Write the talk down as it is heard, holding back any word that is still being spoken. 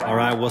All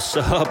right, what's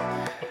up?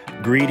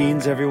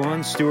 Greetings,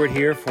 everyone. Stuart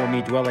here for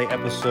Me Dwelle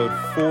episode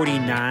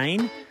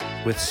 49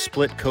 with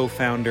Split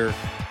co-founder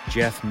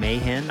Jeff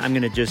Mahan. I'm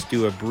going to just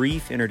do a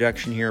brief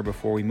introduction here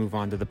before we move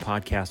on to the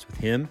podcast with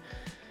him.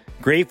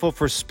 Grateful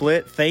for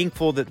Split,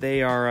 thankful that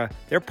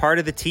they're part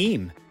of the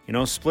team. You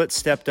know, Split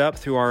stepped up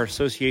through our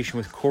association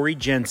with Corey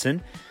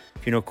Jensen.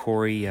 If you know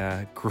Corey,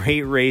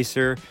 great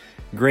racer,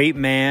 great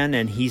man,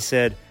 and he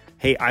said,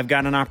 hey, I've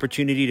got an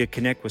opportunity to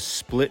connect with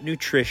Split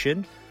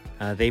Nutrition.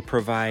 They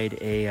provide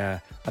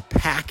a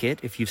packet,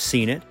 if you've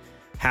seen it.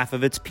 Half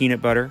of it's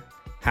peanut butter,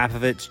 half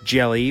of it's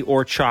jelly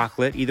or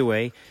chocolate, either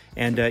way.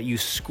 And you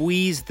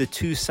squeeze the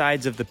two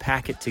sides of the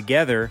packet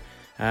together,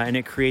 and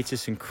it creates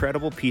this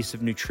incredible piece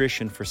of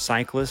nutrition for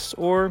cyclists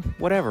or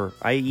whatever.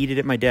 I eat it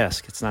at my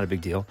desk. It's not a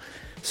big deal.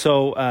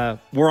 So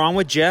we're on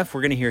with Jeff.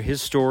 We're going to hear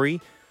his story,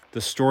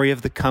 the story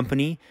of the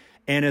company.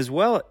 And as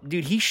well,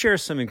 dude, he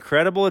shares some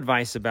incredible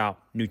advice about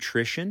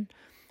nutrition,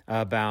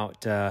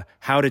 about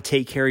how to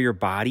take care of your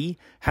body,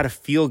 how to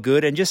feel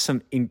good, and just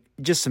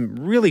some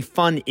really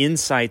fun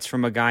insights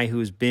from a guy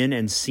who's been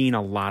and seen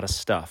a lot of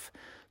stuff.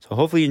 So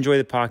hopefully you enjoy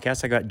the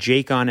podcast. I got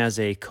Jake on as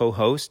a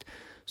co-host.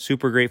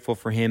 Super grateful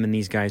for him and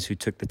these guys who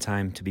took the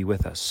time to be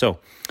with us. So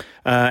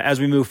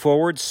as we move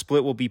forward,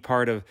 Split will be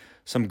part of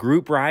some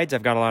group rides.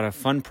 I've got a lot of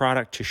fun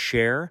product to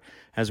share,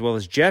 as well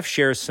as Jeff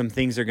shares some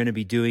things they're going to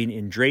be doing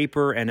in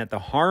Draper and at the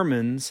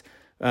Harmons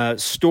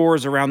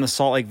stores around the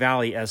Salt Lake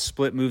Valley as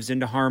Split moves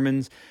into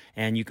Harmons,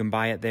 and you can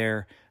buy it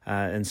there.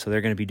 And so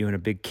they're going to be doing a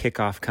big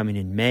kickoff coming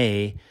in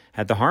May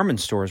at the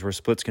Harmons stores, where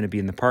Split's going to be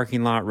in the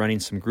parking lot running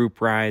some group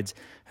rides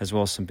as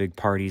well as some big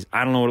parties.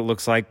 I don't know what it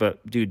looks like,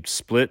 but dude,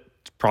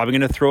 Split's probably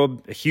going to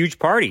throw a huge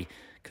party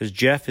because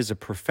Jeff is a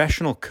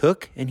professional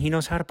cook and he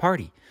knows how to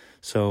party.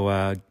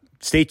 So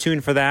stay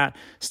tuned for that.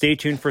 Stay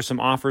tuned for some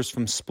offers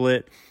from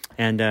Split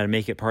and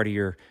make it part of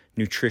your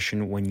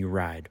nutrition when you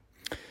ride.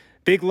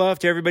 Big love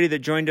to everybody that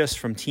joined us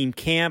from Team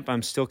Camp.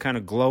 I'm still kind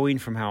of glowing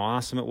from how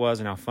awesome it was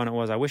and how fun it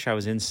was. I wish I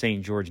was in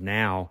St. George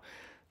now,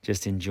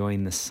 just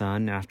enjoying the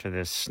sun after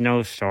this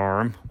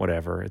snowstorm.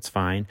 Whatever, it's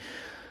fine.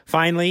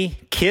 Finally,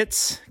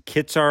 Kits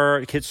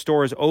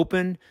store is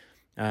open.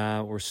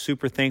 We're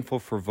super thankful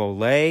for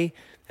Volet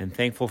and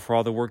thankful for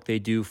all the work they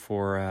do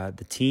for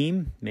the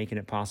team, making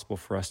it possible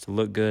for us to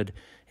look good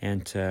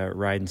and to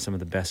ride in some of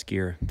the best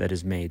gear that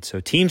is made.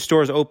 So Team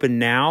Store is open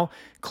now,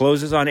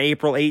 closes on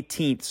April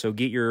 18th. So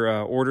get your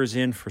orders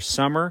in for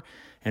summer,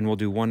 and we'll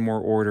do one more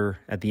order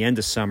at the end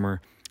of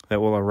summer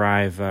that will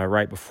arrive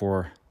right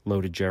before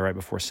Loaded Jet, right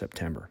before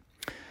September.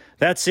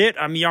 That's it.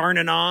 I'm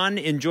yarning on.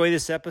 Enjoy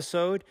this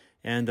episode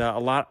and a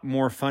lot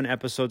more fun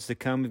episodes to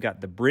come. We've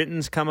got the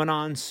Britons coming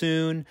on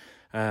soon.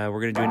 We're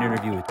going to do an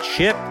interview with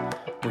Chip.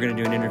 We're going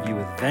to do an interview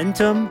with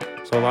Ventum.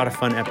 So a lot of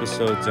fun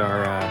episodes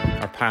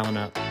are piling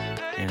up,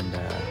 and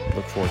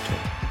look forward to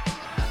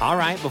it. All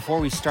right, before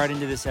we start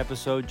into this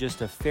episode,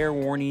 just a fair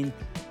warning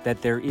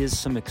that there is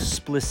some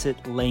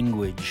explicit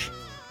language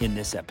in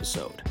this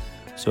episode.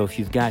 So if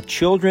you've got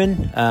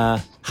children,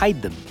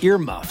 hide them,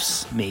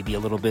 earmuffs maybe a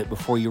little bit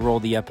before you roll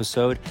the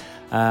episode.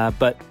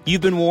 But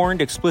you've been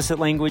warned, explicit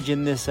language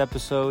in this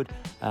episode.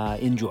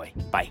 Enjoy.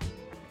 Bye.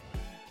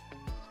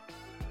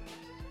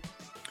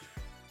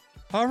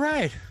 All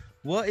right.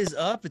 What is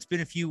up? It's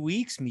been a few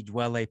weeks. Me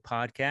Dwelle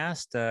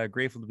podcast.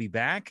 Grateful to be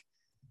back.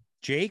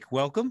 Jake,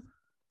 welcome.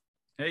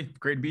 Hey,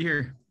 great to be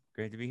here.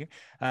 Great to be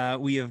here.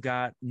 We have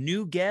got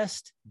new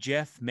guest,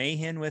 Jeff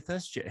Mahan, with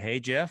us.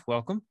 Hey, Jeff,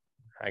 welcome.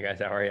 Hi, guys.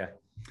 How are you?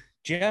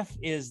 Jeff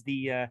is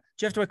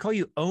Jeff, do I call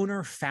you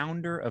owner,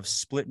 founder of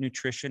Split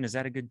Nutrition? Is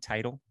that a good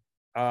title?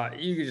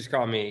 You could just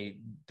call me,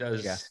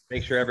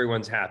 make sure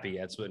everyone's happy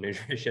at Split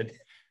Nutrition.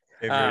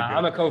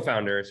 I'm a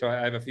co-founder, so I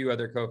have a few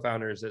other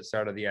co-founders that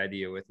started the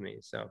idea with me.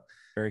 So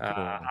very cool.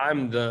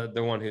 I'm the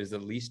one who's the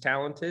least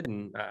talented,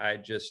 and I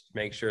just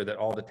make sure that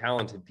all the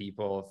talented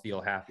people feel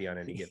happy on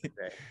any given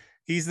day.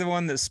 He's the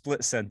one that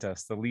Split sent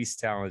us, the least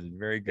talented.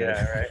 Very good.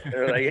 Yeah, right.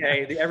 They're like,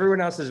 hey, everyone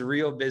else is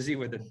real busy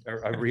with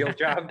a real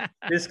job.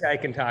 This guy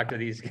can talk to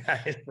these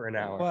guys for an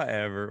hour.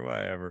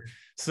 Whatever.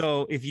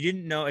 So if you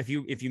didn't know, if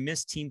you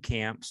missed Team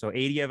Camp, so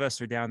 80 of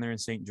us are down there in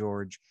St.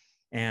 George.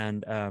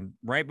 And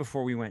right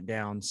before we went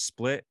down,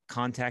 Split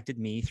contacted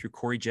me through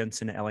Corey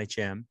Jensen at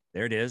LHM.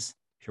 There it is,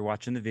 if you're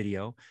watching the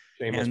video.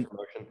 Shameless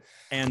promotion.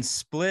 And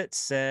Split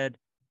said,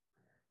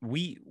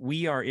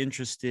 we are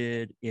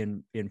interested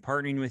in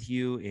partnering with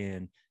you,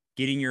 in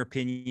getting your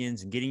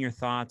opinions and getting your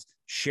thoughts,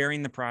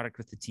 sharing the product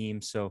with the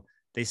team. So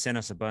they sent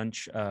us a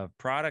bunch of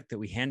product that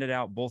we handed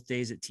out both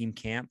days at Team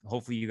Camp.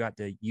 Hopefully you got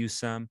to use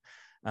some.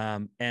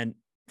 And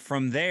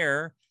from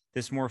there,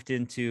 this morphed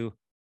into,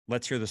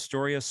 let's hear the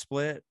story of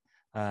Split.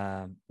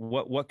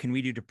 What can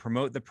we do to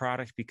promote the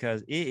product?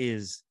 Because it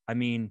is, I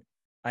mean,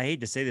 I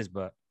hate to say this,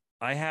 but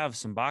I have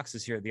some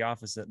boxes here at the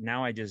office that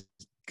now I just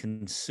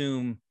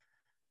consume.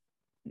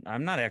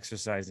 I'm not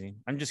exercising.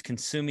 I'm just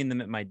consuming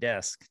them at my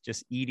desk,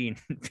 just eating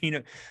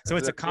peanut. So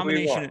it's a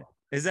combination.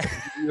 Is that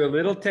you a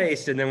little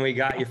taste, and then we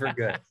got you for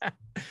good.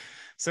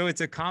 So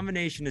it's a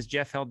combination, as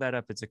Jeff held that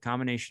up, it's a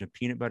combination of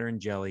peanut butter and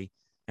jelly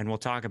and we'll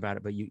talk about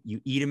it, but you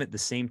eat them at the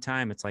same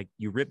time. It's like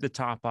you rip the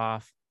top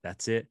off,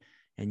 that's it.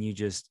 And you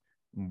just,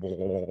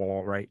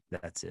 right,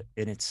 that's it.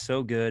 And it's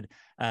so good.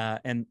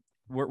 And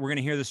we're going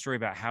to hear the story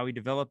about how he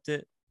developed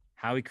it,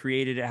 how he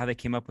created it, how they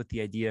came up with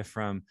the idea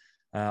from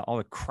all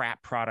the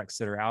crap products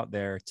that are out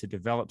there to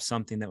develop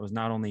something that was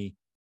not only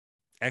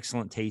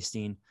excellent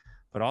tasting,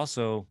 but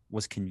also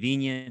was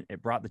convenient.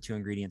 It brought the two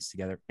ingredients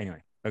together.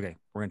 Anyway, okay,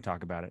 we're going to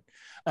talk about it.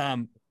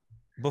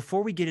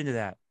 Before we get into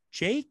that,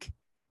 Jake,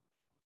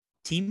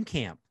 team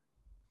camp.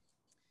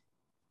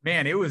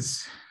 Man, it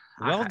was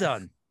well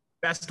done.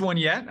 Best one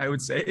yet, I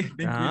would say. I think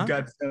we've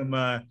got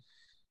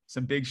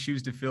some big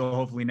shoes to fill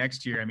hopefully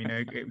next year. I mean,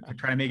 I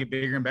try to make it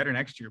bigger and better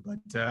next year, but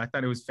I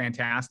thought it was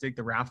fantastic.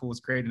 The raffle was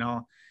great, and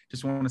I'll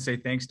just want to say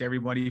thanks to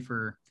everybody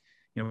for,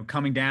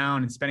 coming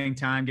down and spending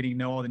time getting to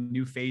know all the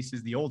new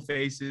faces, the old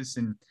faces,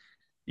 and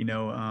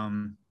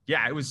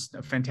yeah, it was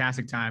a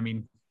fantastic time. I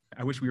mean,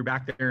 I wish we were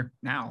back there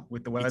now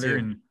with the weather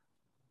and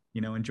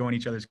enjoying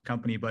each other's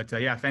company. But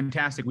yeah,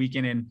 fantastic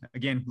weekend, and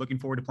again, looking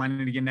forward to planning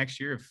it again next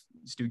year if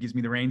Stu gives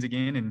me the reins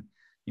again, and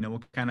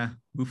we'll kind of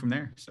move from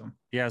there. So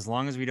yeah, as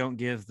long as we don't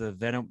give the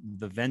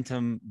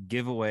Ventum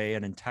giveaway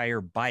an entire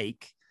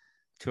bike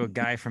to a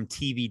guy from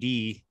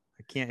TBD.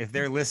 I can't, if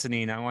they're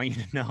listening, I want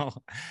you to know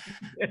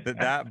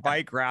that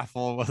bike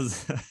raffle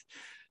was,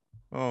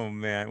 oh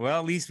man. Well,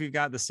 at least we've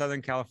got the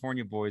Southern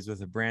California boys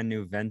with a brand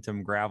new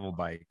Ventum gravel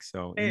bike.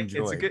 So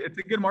enjoy. It's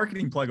a good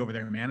marketing plug over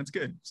there, man. It's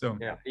good. So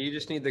yeah, you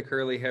just need the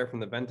curly hair from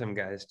the Ventum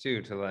guys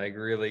too, to like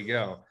really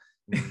go.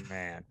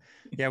 Man.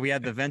 Yeah, we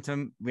had the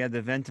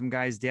Ventum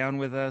guys down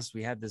with us.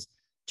 We had this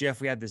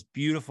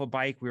beautiful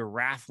bike. We were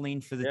raffling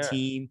for the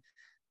team,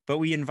 but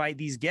we invite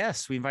these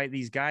guests. We invite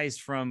these guys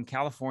from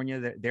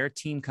California. Their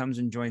team comes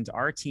and joins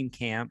our team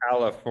camp.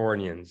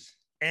 Californians.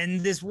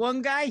 And this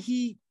one guy,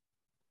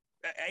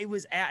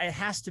 it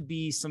has to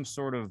be some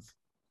sort of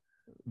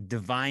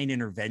divine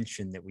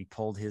intervention that we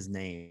pulled his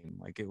name.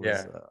 Like it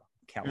was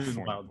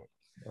California.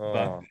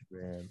 Oh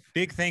man!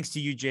 Big thanks to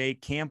you,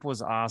 Jake. Camp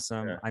was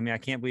awesome. Yeah. I mean, I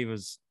can't believe it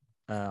was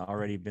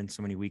already been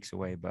so many weeks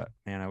away, but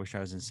man, I wish I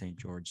was in St.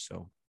 George.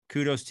 So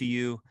kudos to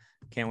you.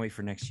 Can't wait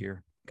for next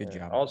year. Good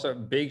job. Also,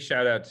 big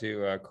shout out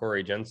to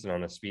Corey Jensen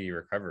on a speedy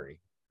recovery.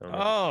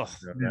 Oh,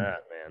 that man.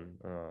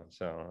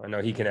 So I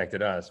know he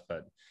connected us,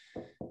 but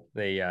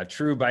the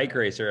true bike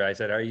racer. I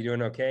said, "Are you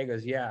doing okay?" He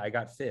goes, "Yeah, I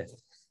got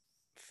fifth."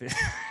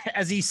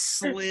 As he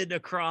slid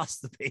across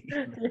the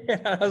pavement. Yeah,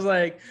 I was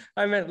like,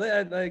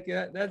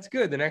 that's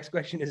good. The next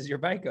question is your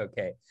bike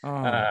okay?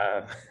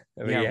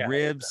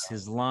 Ribs,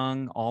 his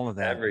lung, all of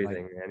that.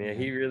 Everything, man. Yeah,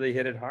 he really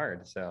hit it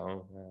hard.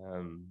 So,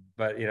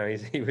 but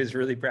he was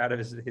really proud of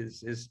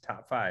his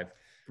top five.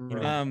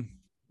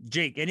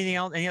 Jake, anything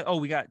else?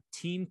 We got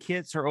team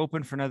kits are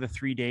open for another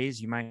 3 days.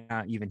 You might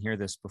not even hear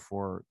this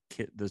before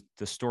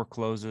the store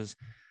closes.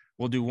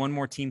 We'll do one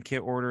more team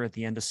kit order at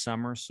the end of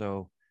summer.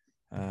 So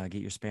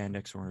get your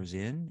spandex orders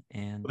in,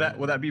 and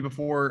will that be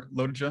before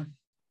Lotuja?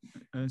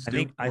 I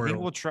think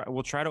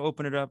we'll try to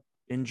open it up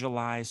in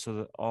July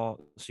so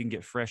you can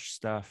get fresh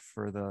stuff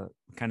for the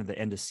kind of the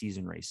end of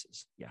season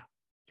races. Yeah.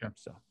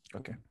 So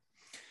okay,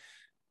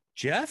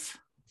 Jeff,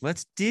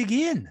 let's dig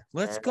in.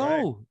 Let's go.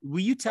 Right.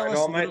 Will you tell us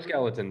all my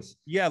skeletons?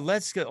 Yeah,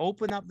 let's go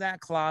open up that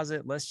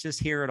closet. Let's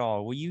just hear it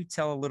all. Will you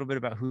tell a little bit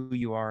about who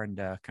you are and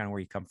kind of where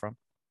you come from?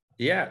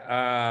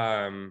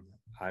 Yeah,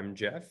 I'm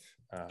Jeff.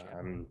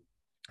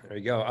 There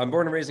you go. I'm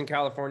born and raised in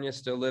California,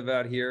 still live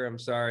out here. I'm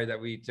sorry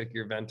that we took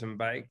your Ventum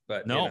bike,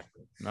 but no.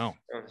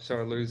 So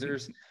are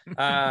losers.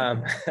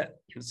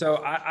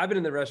 So I've been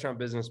in the restaurant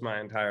business my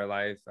entire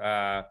life.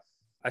 I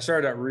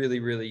started out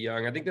really, really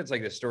young. I think that's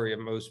like the story of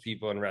most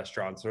people in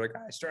restaurants. They're like,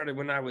 I started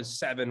when I was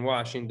 7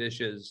 washing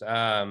dishes.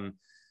 But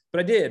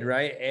I did,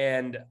 right?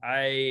 And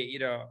I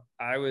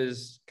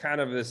was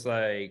kind of this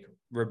like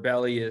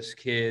rebellious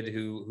kid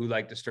who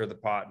liked to stir the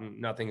pot,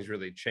 and nothing's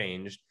really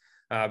changed.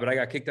 But I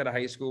got kicked out of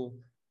high school.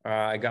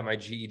 I got my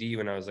GED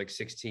when I was like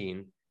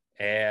 16,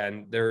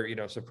 and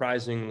there,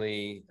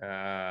 surprisingly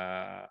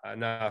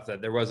enough that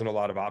there wasn't a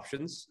lot of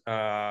options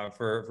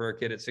for a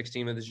kid at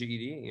 16 with a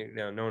GED.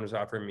 No one was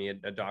offering me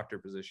a doctor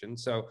position.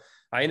 So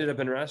I ended up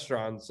in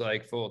restaurants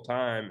like full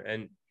time,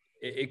 and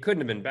it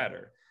couldn't have been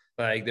better.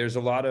 Like there's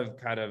a lot of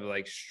kind of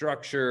like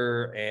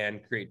structure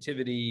and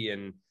creativity,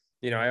 and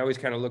I always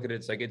kind of look at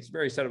it. It's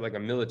very set up like a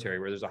military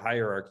where there's a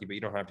hierarchy, but you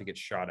don't have to get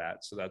shot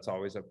at. So that's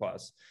always a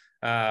plus.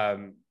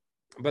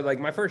 But like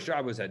my first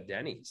job was at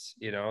Denny's,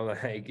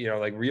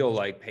 like real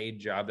like paid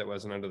job that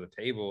wasn't under the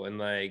table. And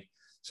like,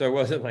 so it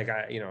wasn't like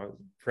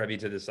privy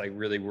to this like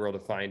really world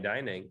of fine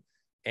dining.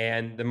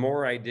 And the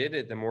more I did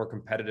it, the more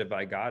competitive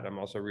I got. I'm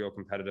also real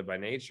competitive by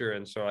nature.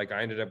 And so like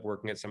I ended up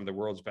working at some of the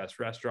world's best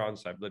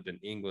restaurants. I've lived in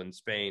England,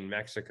 Spain,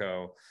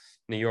 Mexico,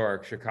 New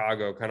York,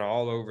 Chicago, kind of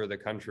all over the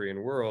country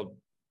and world,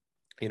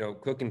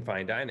 cooking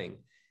fine dining.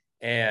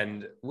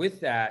 And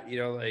with that,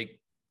 like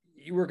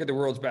you work at the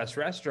world's best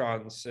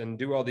restaurants and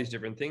do all these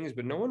different things,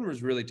 but no one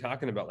was really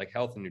talking about like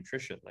health and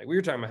nutrition. Like we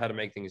were talking about how to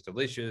make things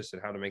delicious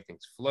and how to make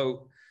things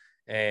float.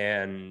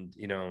 and,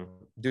 you know,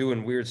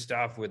 doing weird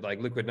stuff with like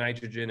liquid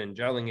nitrogen and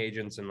gelling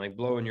agents and like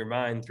blowing your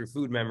mind through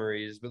food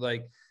memories. But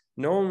like,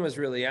 no one was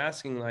really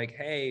asking like,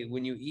 hey,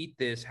 when you eat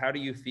this, how do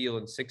you feel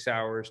in 6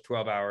 hours,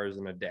 12 hours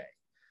in a day?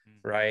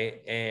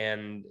 Right.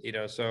 And, you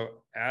know, so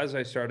as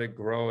I started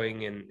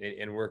growing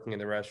and working in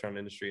the restaurant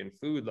industry and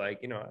food, like,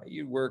 you know,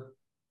 you work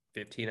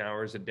 15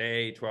 hours a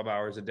day, 12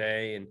 hours a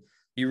day, and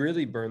you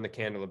really burn the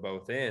candle at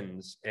both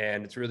ends.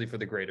 And it's really for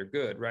the greater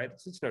good, right?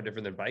 It's no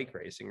different than bike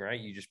racing, right?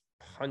 You just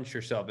punch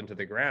yourself into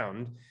the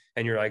ground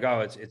and you're like,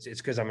 oh, it's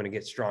because I'm going to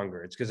get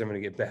stronger. It's because I'm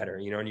going to get better,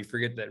 you know, and you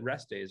forget that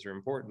rest days are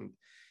important.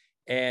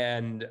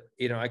 And,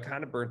 you know, I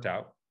kind of burnt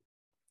out.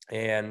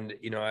 And,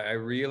 you know, I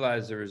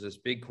realized there was this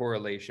big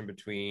correlation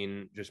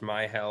between just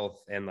my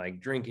health and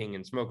like drinking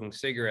and smoking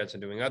cigarettes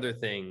and doing other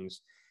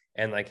things.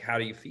 And like, how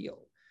do you feel?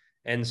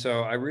 And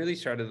so I really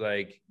started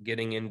like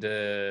getting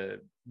into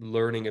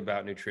learning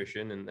about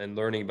nutrition and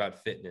learning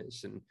about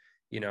fitness. And,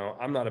 you know,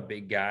 I'm not a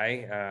big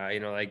guy, you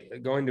know,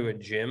 like going to a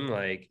gym,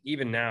 like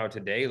even now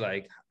today,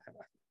 like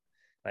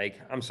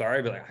I'm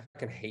sorry, but like I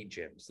fucking hate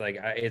gyms. Like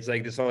it's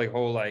like this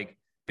whole like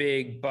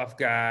big buff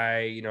guy,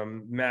 you know,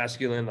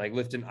 masculine, like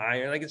lifting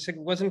iron. Like it's like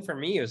it wasn't for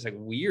me. It was like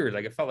weird.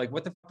 Like it felt like,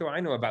 what the fuck do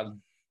I know about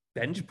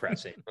bench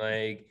pressing?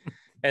 Like,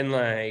 and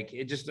like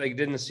it just like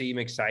didn't seem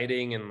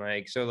exciting. And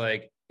like so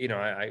like, you know,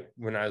 I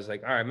when I was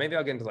like, all right, maybe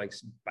I'll get into like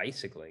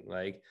bicycling.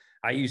 Like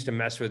I used to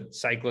mess with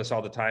cyclists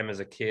all the time as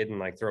a kid and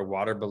like throw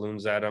water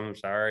balloons at them.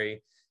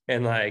 Sorry.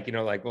 And like, you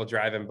know, like we'll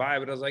driving by,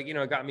 but I was like, you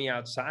know, it got me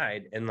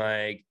outside. And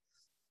like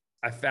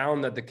I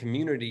found that the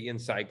community in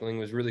cycling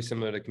was really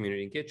similar to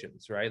community in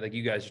kitchens, right? Like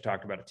you guys are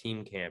talking about a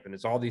team camp, and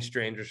it's all these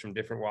strangers from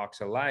different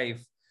walks of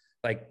life,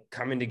 like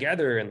coming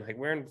together and like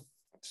wearing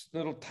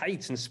little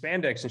tights and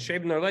spandex and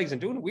shaving their legs and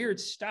doing weird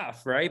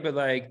stuff, right? But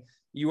like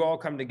you all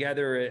come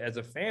together as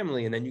a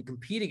family, and then you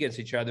compete against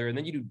each other, and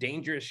then you do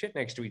dangerous shit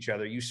next to each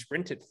other. You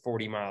sprint at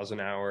 40 miles an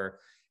hour,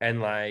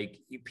 and like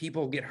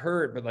people get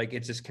hurt, but like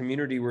it's this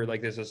community where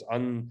like there's this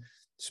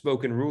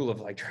unspoken rule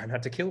of like try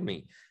not to kill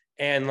me.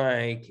 And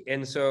like,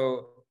 and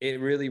so it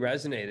really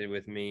resonated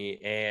with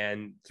me.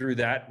 And through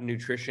that,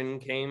 nutrition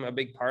came a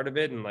big part of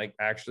it. And like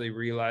actually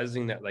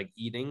realizing that like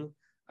eating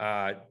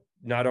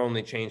not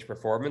only changed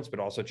performance,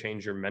 but also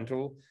changed your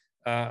mental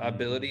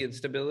ability and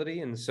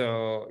stability. And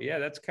so, yeah,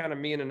 that's kind of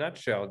me in a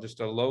nutshell, just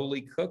a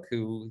lowly cook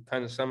who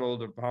kind of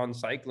stumbled upon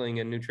cycling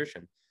and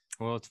nutrition.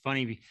 Well, it's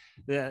funny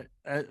that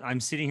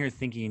I'm sitting here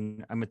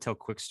thinking, I'm going to tell a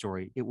quick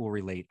story. It will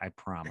relate, I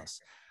promise.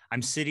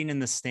 I'm sitting in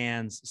the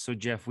stands. So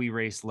Jeff, we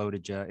race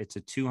Lodija. It's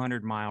a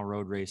 200-mile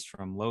road race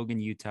from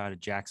Logan, Utah to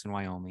Jackson,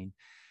 Wyoming.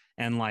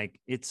 And like,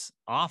 it's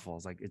awful.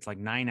 It's like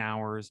 9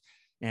 hours.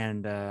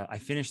 And I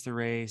finished the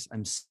race.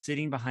 I'm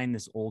sitting behind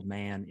this old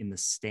man in the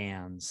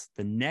stands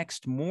the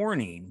next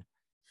morning,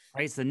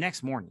 right? It's the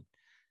next morning.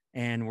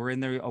 And we're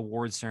in the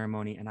award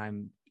ceremony, and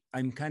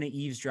I'm kind of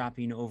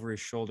eavesdropping over his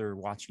shoulder,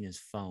 watching his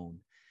phone.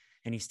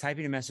 And he's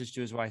typing a message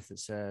to his wife that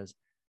says,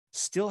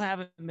 still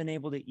haven't been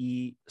able to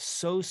eat,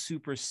 so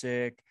super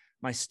sick.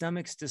 My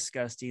stomach's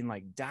disgusting,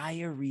 like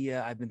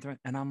diarrhea. I've been throwing,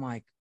 and I'm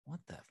like, what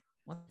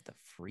the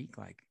freak?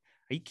 Like,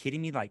 are you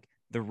kidding me? Like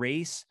the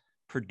race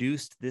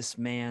produced this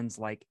man's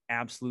like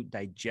absolute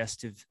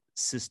digestive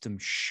system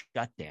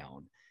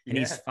shutdown. And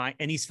he's fine.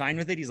 And he's fine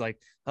with it. He's like,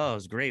 oh, it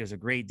was great. It was a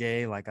great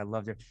day. Like I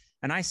loved it.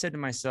 And I said to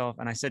myself,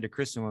 and I said to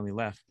Kristen when we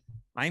left,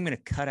 I'm going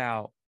to cut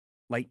out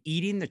like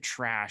eating the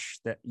trash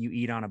that you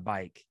eat on a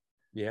bike.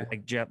 Yeah.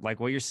 Like Jeff,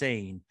 like what you're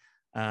saying.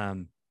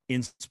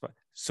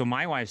 So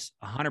my wife's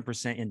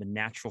 100% into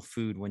natural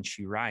food when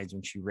she rides,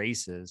 when she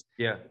races.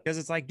 Yeah. Because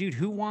it's like, dude,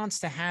 who wants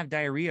to have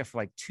diarrhea for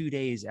like 2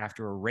 days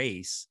after a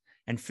race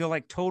and feel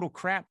like total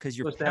crap because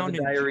you're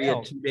pounding diarrhea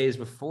gel 2 days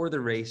before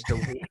the race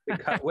to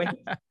cut weight.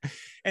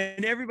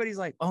 And everybody's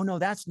like, oh no,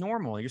 that's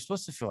normal. You're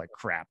supposed to feel like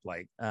crap.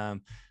 Like,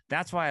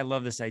 that's why I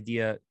love this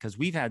idea, because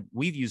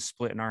we've used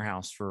Split in our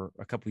house for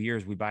a couple of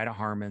years. We buy it at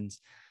Harmon's.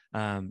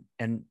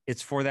 And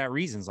it's for that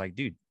reason. It's like,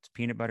 dude, it's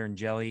peanut butter and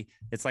jelly.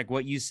 It's like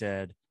what you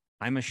said.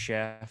 I'm a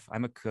chef.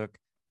 I'm a cook.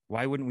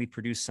 Why wouldn't we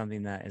produce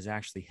something that is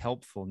actually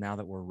helpful now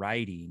that we're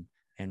riding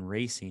and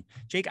racing?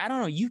 Jake, I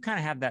don't know. You kind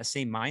of have that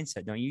same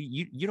mindset, don't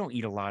you? You don't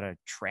eat a lot of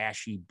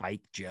trashy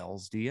bike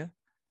gels, do you?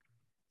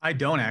 I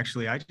don't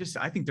actually. I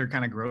think they're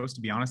kind of gross,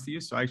 to be honest with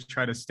you. So I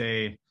try to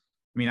stay. I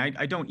mean,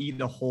 I don't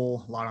eat a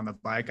whole lot on the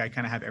bike. I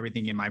kind of have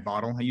everything in my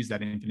bottle. I use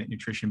that Infinite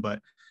Nutrition, but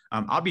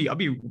I'll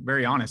be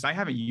very honest. I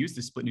haven't used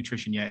the Split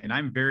Nutrition yet, and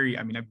I'm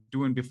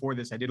doing before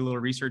this. I did a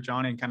little research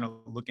on it and kind of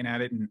looking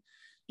at it, and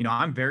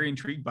I'm very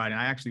intrigued by it.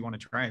 And I actually want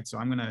to try it, so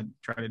I'm gonna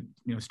try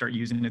to start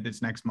using it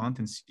this next month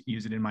and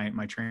use it in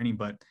my training.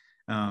 But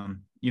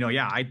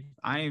yeah,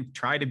 I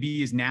try to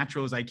be as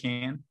natural as I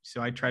can, so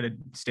I try to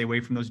stay away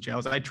from those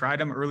gels. I tried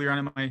them earlier on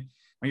in my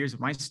years.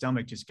 My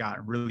stomach just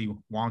got really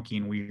wonky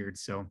and weird,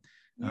 so.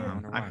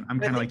 I'm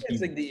kind of like, that's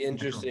like the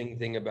interesting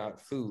thing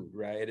about food,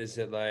 right? Is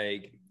that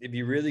like, if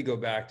you really go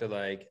back to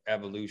like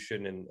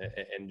evolution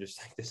and just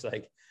like this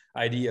like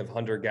idea of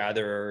hunter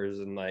gatherers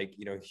and like,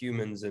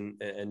 humans and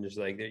just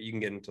like you can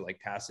get into like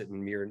tacit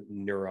and mirror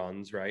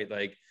neurons, right?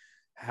 Like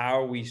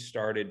how we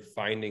started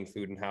finding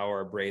food and how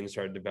our brain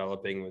started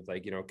developing with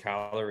like,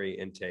 calorie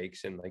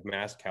intakes and like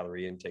mass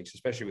calorie intakes,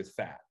 especially with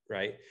fat.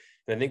 Right.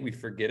 And I think we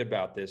forget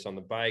about this on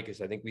the bike,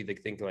 is I think we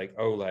think like,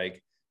 oh,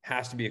 like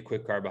has to be a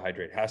quick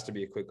carbohydrate,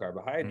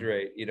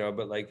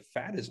 but like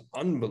fat is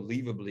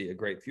unbelievably a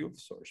great fuel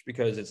source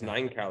because it's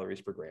 9 calories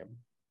per gram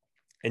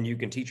and you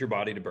can teach your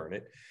body to burn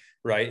it.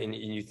 Right. And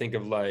you think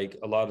of like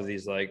a lot of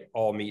these like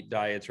all meat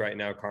diets right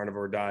now,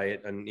 carnivore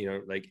diet, and,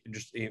 like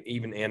just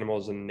even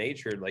animals in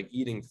nature, like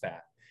eating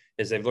fat,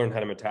 is they've learned how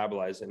to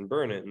metabolize it and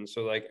burn it. And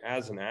so like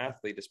as an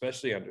athlete,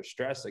 especially under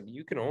stress, like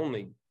you can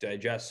only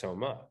digest so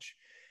much.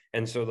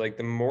 And so like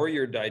the more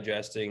you're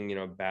digesting,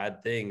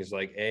 bad things,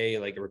 like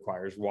it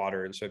requires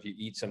water. And so if you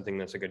eat something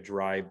that's like a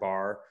dry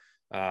bar,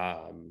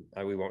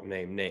 we won't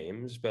name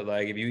names, but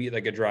like if you eat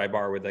like a dry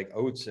bar with like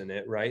oats in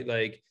it, right?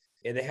 Like,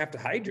 and they have to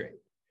hydrate.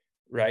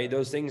 Right?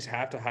 Those things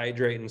have to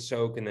hydrate and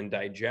soak and then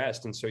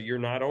digest. And so you're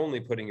not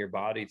only putting your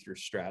body through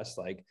stress,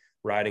 like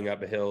riding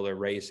up a hill or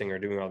racing or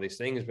doing all these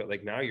things, but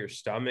like now your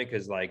stomach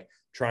is like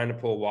trying to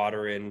pull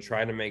water in,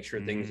 trying to make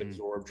sure things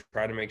absorb,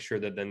 try to make sure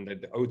that then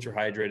the oats are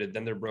hydrated,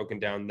 then they're broken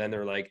down, then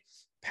they're like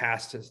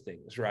passed as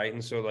things. Right.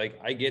 And so like,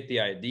 I get the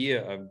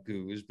idea of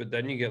goos, but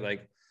then you get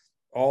like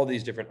all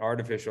these different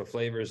artificial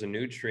flavors and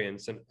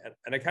nutrients. And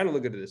I kind of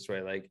look at it this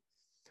way, like,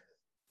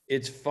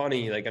 it's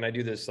funny, like, and I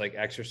do this like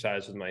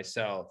exercise with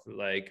myself.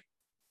 Like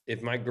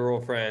if my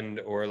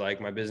girlfriend or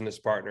like my business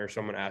partner,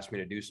 someone asks me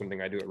to do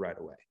something, I do it right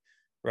away.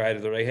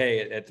 Right. They're like,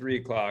 hey, at 3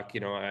 o'clock,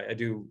 I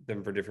do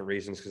them for different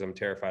reasons because I'm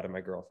terrified of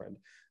my girlfriend.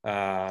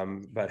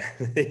 But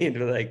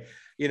like,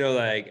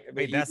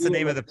 wait, that's the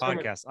name of the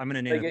podcast. I'm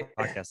going to name the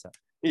podcast that.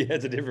 Yeah,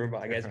 it's a different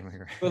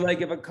podcast. But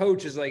like if a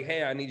coach is like,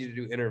 hey, I need you to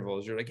do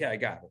intervals, you're like, yeah, I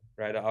got it.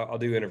 Right. I'll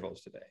do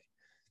intervals today.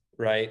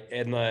 Right.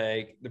 And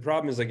like, the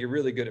problem is like, you're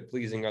really good at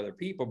pleasing other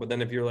people. But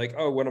then if you're like,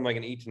 oh, what am I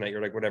going to eat tonight?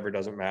 You're like, whatever,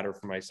 doesn't matter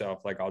for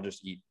myself. Like, I'll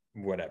just eat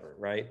whatever.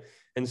 Right.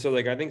 And so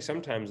like, I think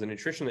sometimes the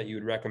nutrition that you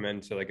would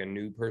recommend to like a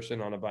new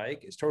person on a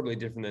bike is totally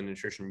different than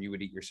nutrition you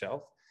would eat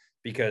yourself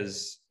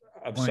because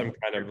of some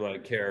kind of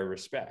like care or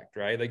respect.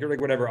 Right. Like, you're like,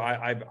 whatever,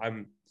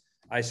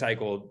 I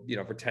cycled,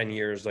 for 10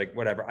 years, like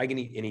whatever, I can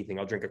eat anything.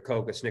 I'll drink a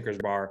Coke, a Snickers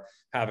bar,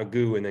 have a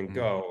goo and then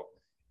go.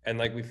 And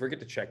like, we forget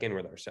to check in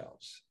with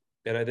ourselves.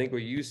 And I think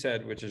what you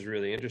said, which is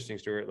really interesting,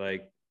 Stuart,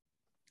 like,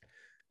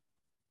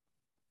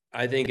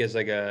 I think as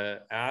like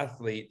a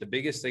athlete, the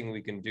biggest thing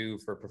we can do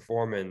for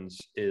performance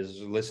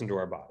is listen to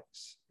our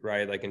bodies,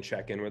 right? Like, and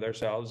check in with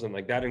ourselves. And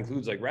like, that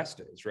includes like rest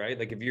days, right?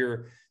 Like if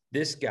you're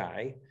this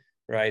guy,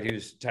 right,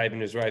 who's typing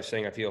his wife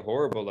saying, I feel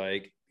horrible,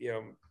 like,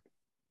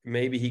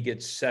 maybe he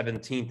gets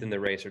 17th in the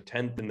race or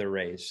 10th in the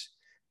race,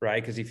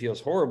 right? Because he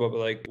feels horrible. But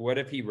like, what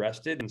if he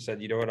rested and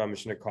said, you know what, I'm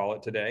just going to call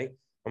it today.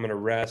 I'm going to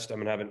rest. I'm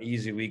going to have an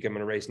easy week. I'm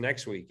going to race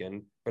next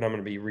weekend, but I'm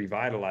going to be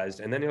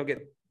revitalized. And then he'll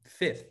get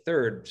 5th,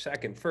 3rd,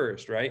 2nd,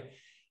 1st. Right.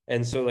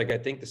 And so like, I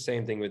think the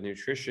same thing with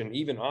nutrition,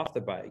 even off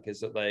the bike, is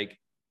that like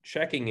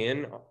checking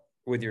in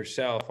with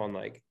yourself on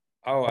like,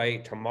 oh, I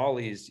ate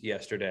tamales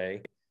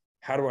yesterday.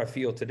 How do I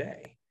feel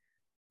today?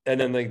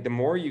 And then like, the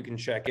more you can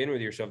check in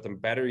with yourself, the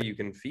better you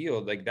can feel.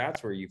 Like,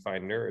 that's where you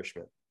find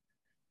nourishment.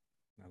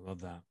 I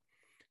love that.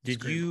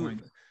 Did you,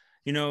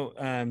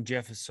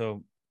 Jeff,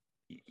 so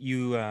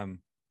you,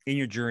 in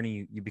your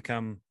journey, you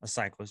become a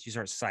cyclist, you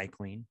start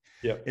cycling.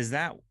 Yeah. Is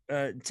that,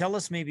 tell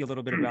us maybe a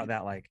little bit about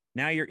that. Like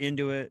now you're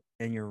into it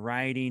and you're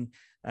riding.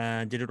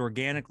 Did it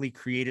organically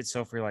create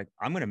itself? Where you're like,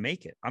 I'm going to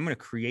make it. I'm going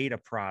to create a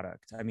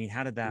product. I mean,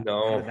 how did that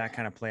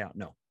kind of play out?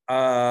 No.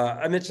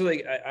 I mean, so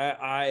like,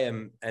 I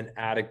am an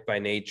addict by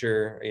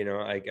nature,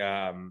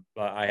 I'm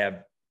a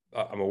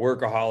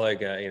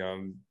workaholic,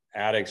 I'm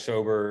addict,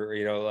 sober,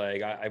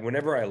 like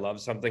whenever I love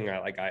something,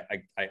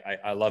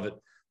 I love it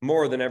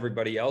more than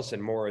everybody else,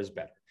 and more is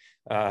better.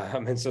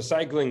 And so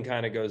cycling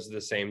kind of goes to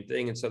the same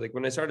thing. And so like,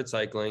 when I started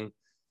cycling,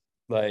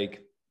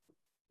 like,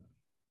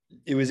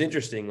 it was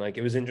interesting. Like,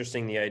 it was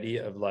interesting, the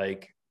idea of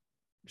like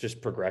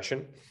just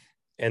progression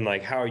and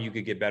like how you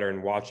could get better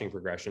and watching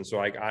progression. So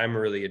like, I'm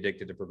really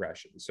addicted to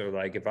progression. So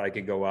like, if I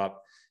could go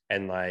up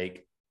and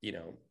like,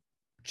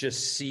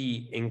 just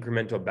see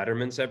incremental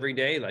betterments every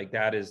day, like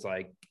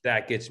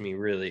that gets me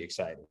really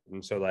excited.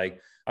 And so like,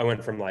 I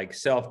went from like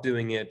self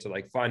doing it to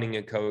like finding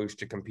a coach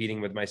to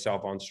competing with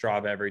myself on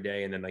Strava every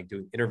day. And then like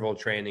doing interval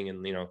training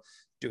and,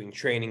 doing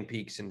training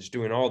peaks and just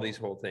doing all these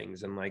whole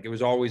things. And like, it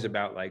was always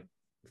about like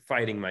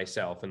fighting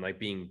myself and like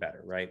being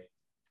better. Right.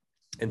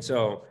 And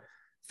so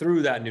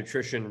through that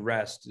nutrition,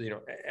 rest,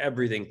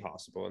 everything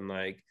possible. And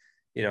like,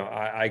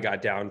 I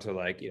got down to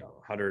like,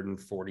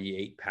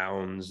 148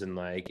 pounds and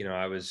like,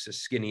 I was as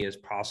skinny as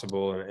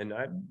possible. And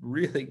I'm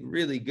really,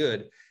 really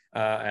good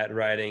at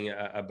riding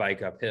a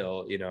bike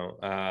uphill,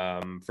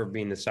 for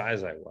being the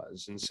size I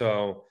was. And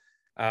so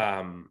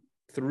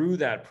through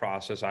that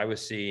process, I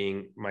was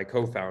seeing my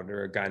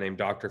co-founder, a guy named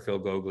Dr. Phil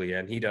Goglia,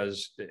 and he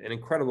does an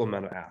incredible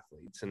amount of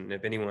athletes. And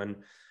if anyone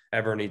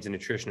ever needs a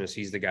nutritionist,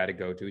 he's the guy to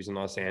go to. He's in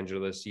Los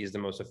Angeles. He's the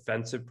most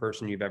offensive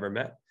person you've ever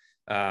met.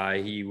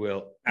 He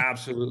will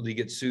absolutely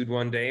get sued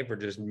one day for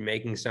just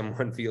making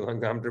someone feel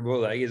uncomfortable.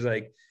 Like he's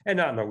like, and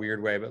not in a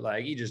weird way, but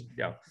like he just,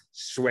 you know,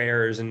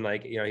 swears and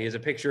like, you know, he has a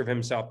picture of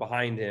himself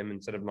behind him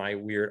instead of my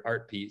weird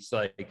art piece.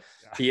 Like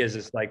he has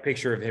this like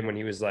picture of him when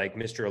he was like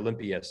Mr.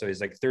 Olympia. So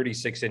he's like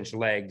 36-inch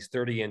legs,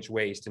 30-inch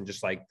waist, and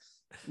just like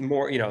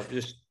more, you know,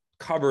 just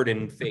covered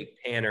in fake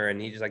tanner.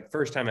 And he's like,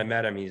 first time I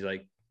met him, he's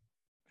like,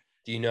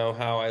 do you know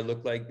how I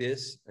look like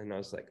this? And I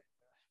was like,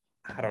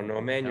 I don't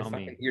know, man.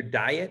 Your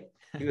diet?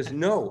 He goes,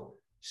 no,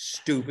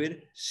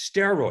 stupid,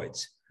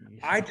 steroids.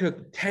 I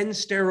took 10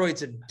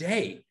 steroids a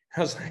day.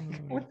 I was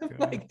like, what the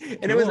like?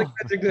 And it was like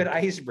such a good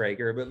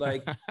icebreaker. But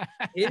like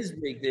his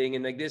big thing,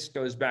 and like this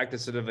goes back to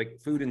sort of like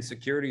food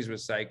insecurities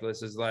with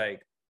cyclists, is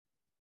like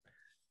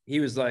he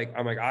was like,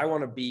 I'm like, I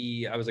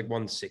was like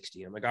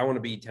 160. I'm like, I want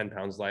to be 10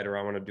 pounds lighter.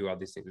 I want to do all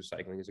these things with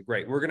cycling. He's like,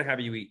 great. We're gonna have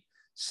you eat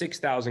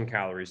 6,000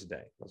 calories a day.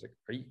 I was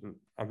like,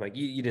 I'm like,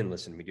 you didn't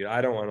listen to me, dude.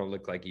 I don't want to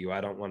look like you. I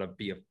don't want to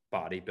be a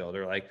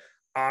bodybuilder. Like,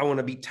 I want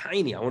to be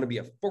tiny. I want to be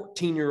a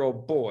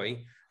 14-year-old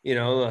boy, you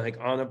know, like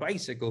on a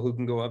bicycle who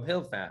can go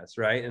uphill fast.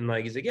 Right. And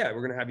like, he's like, yeah, we're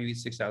going to have you eat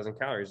 6,000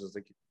 calories. I was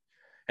like,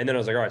 and then I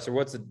was like, all right, so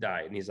what's the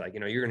diet? And he's like, you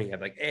know, you're going to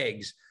have like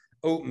eggs,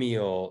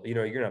 oatmeal, you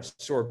know, you're going to have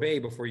sorbet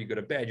before you go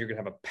to bed. You're going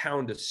to have a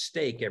pound of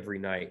steak every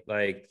night.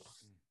 Like,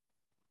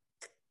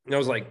 and I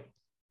was like,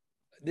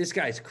 this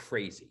guy's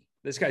crazy.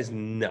 This guy's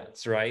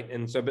nuts. Right.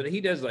 And so, but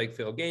he does like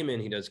Phil Gaiman,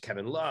 he does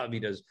Kevin Love, he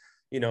does,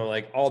 you know,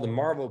 like all the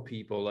Marvel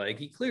people, like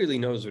he clearly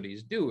knows what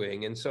he's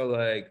doing. And so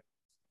like,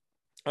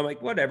 I'm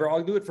like, whatever,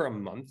 I'll do it for a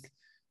month,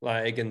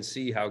 like, and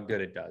see how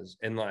good it does.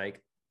 And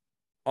like,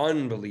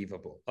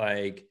 unbelievable.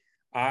 Like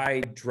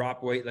I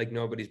drop weight like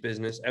nobody's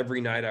business.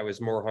 Every night I was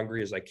more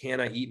hungry. As like,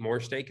 can I eat more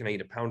steak? Can I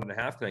eat 1.5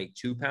 pounds? Can I eat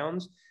 2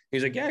 pounds?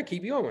 He's like, yeah,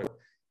 keep going.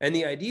 And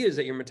the idea is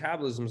that your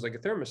metabolism is like a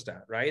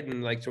thermostat, right?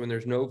 And like, so when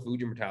there's no food,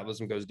 your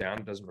metabolism goes down,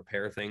 it doesn't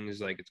repair things.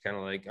 Like, it's kind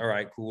of like, all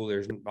right, cool.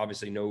 There's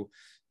obviously no,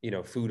 you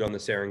know, food on the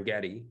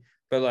Serengeti,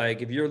 but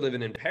like, if you're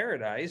living in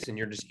paradise and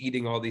you're just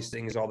eating all these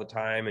things all the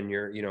time and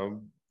you're, you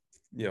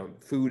know,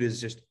 food is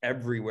just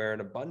everywhere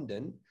and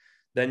abundant,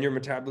 then your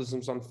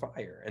metabolism's on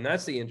fire. And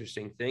that's the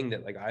interesting thing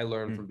that like I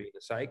learned from being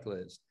a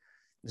cyclist,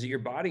 is that your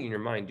body and your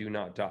mind do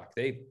not talk.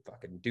 They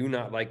fucking do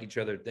not like each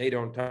other. They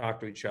don't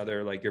talk to each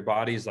other. Like your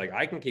body's like,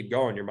 I can keep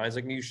going. Your mind's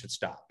like, you should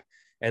stop.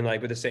 And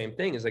like, but the same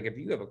thing is like, if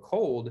you have a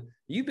cold,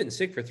 you've been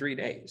sick for 3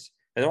 days.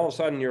 And all of a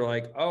sudden you're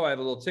like, oh, I have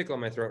a little tickle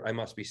in my throat. I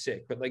must be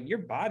sick. But like your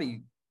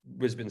body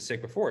was been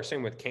sick before.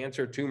 Same with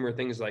cancer, tumor,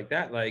 things like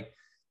that. Like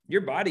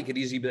your body could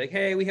easily be like,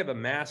 hey, we have a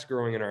mass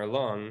growing in our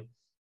lung,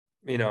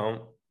 you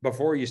know,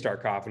 before you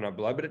start coughing up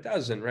blood, but it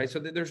doesn't, right? So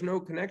there's no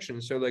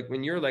connection. So like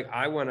when you're like,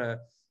 I want to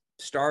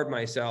starve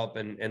myself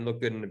and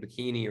look good in a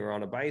bikini or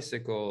on a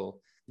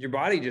bicycle, your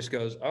body just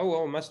goes, oh,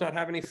 well, must not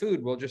have any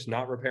food. We'll just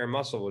not repair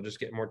muscle. We'll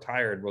just get more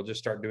tired. We'll just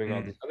start doing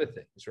all these other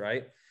things,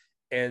 right?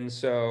 And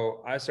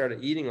so I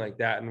started eating like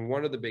that. And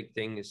one of the big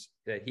things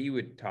that he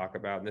would talk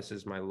about, and this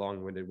is my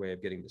long-winded way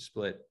of getting to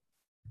split,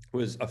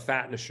 was a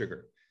fat and a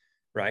sugar,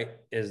 right?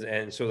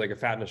 And so like a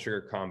fat and a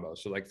sugar combo.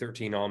 So like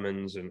 13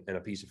 almonds and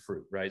a piece of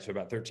fruit, right? So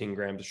about 13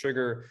 grams of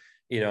sugar,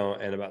 you know,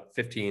 and about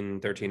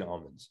 13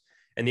 almonds.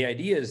 And the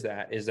idea is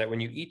that when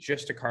you eat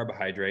just a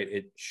carbohydrate,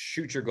 it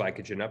shoots your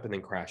glycogen up and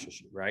then crashes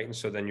you, right? And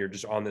so then you're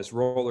just on this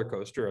roller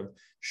coaster of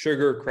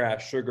sugar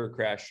crash, sugar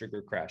crash,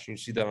 sugar crash. And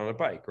you see that on a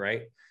bike,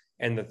 right?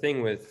 And the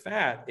thing with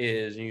fat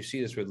is, and you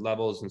see this with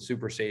Levels and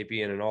Super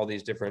Sapien and all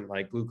these different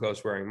like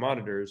glucose wearing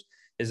monitors,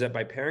 is that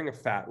by pairing a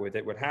fat with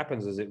it, what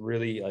happens is it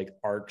really like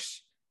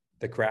arcs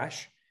the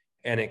crash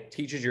and it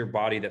teaches your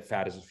body that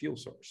fat is a fuel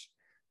source,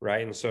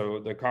 right? And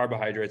so the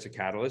carbohydrate's a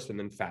catalyst and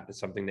then fat is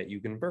something that you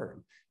can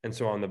burn. And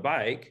so on the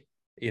bike,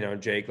 you know,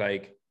 Jake,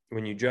 like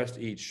when you just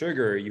eat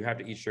sugar, you have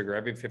to eat sugar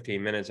every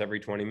 15 minutes, every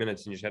 20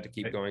 minutes, and you just have to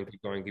keep going,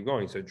 keep going, keep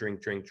going. So drink.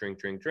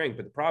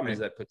 But the problem is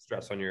that puts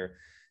stress on your,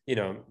 you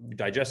know,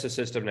 digestive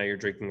system. Now you're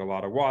drinking a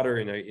lot of water,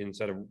 and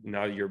instead of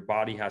now your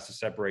body has to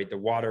separate the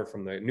water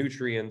from the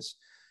nutrients.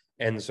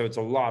 And so it's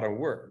a lot of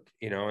work,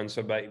 you know? And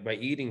so by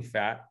eating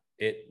fat,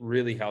 it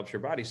really helps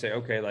your body say,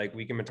 okay, like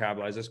we can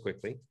metabolize this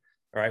quickly.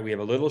 All right, we have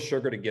a little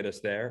sugar to get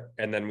us there,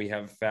 and then we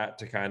have fat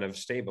to kind of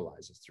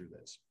stabilize us through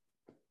this.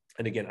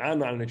 And again, I'm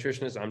not a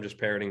nutritionist, I'm just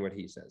parroting what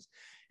he says.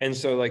 And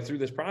so like through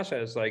this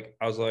process, like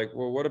I was like,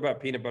 well, what about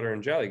peanut butter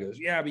and jelly? He goes,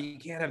 yeah, but you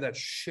can't have that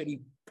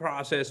shitty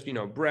processed, you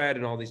know, bread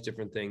and all these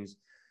different things.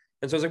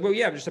 And so I was like, well,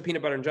 yeah, just a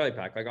peanut butter and jelly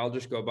pack. Like, I'll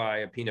just go buy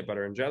a peanut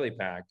butter and jelly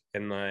pack.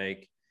 And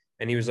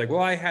he was like,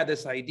 well, I had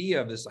this idea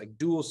of this like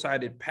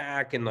dual-sided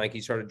pack. And like, he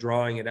started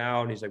drawing it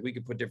out and he's like, we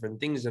could put different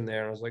things in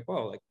there. And I was like,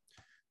 well, like,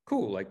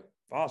 cool, like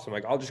awesome.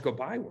 Like, I'll just go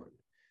buy one.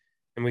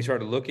 And we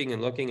started looking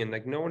and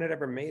like, no one had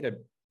ever made a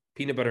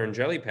peanut butter and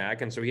jelly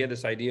pack. And so he had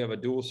this idea of a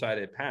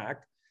dual-sided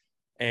pack.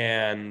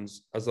 And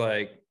I was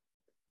like,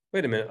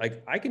 wait a minute,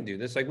 like I can do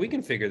this. Like we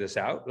can figure this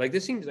out. Like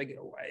this seems like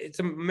it's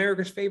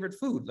America's favorite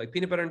food, like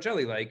peanut butter and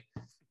jelly. Like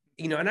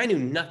and I knew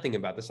nothing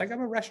about this. Like,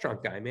 I'm a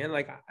restaurant guy, man.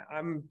 Like,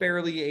 I'm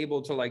barely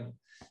able to like,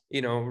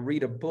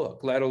 read a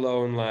book, let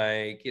alone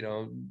like,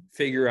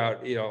 figure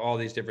out, all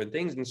these different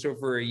things. And so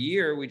for a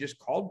year, we just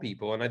called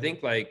people. And I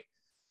think like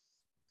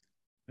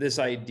this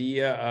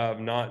idea of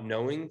not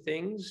knowing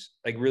things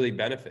like really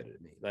benefited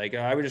me. Like,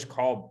 I would just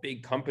call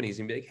big companies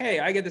and be like, hey,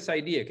 I get this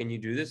idea. Can you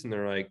do this? And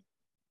they're like,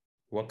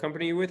 what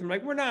company are you with? I'm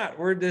like,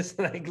 we're this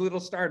like little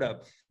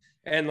startup.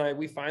 And like,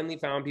 we finally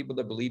found people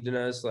that believed in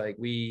us. Like,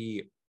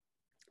 we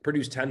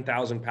produced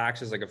 10,000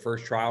 packs as like a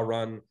first trial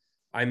run.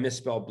 I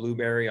misspelled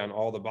blueberry on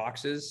all the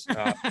boxes.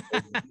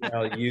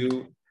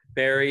 You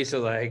berry. So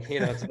like,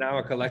 it's now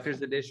a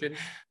collector's edition.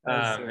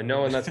 And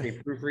no one lets me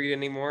proofread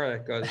anymore.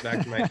 That goes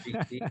back to my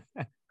PC.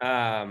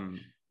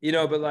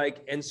 But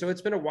like, and so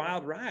it's been a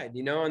wild ride,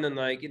 and then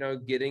like,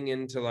 getting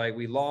into like,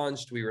 we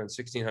launched, we were in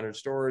 1,600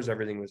 stores.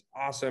 Everything was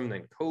awesome.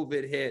 Then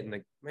COVID hit, and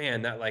like,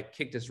 man, that like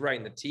kicked us right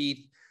in the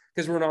teeth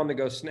because we're an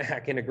on-the-go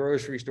snack in a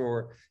grocery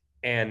store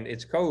and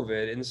it's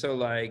COVID. And so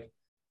like,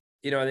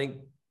 I think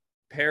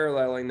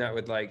paralleling that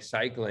with like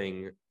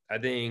cycling, I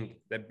think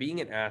that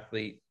being an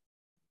athlete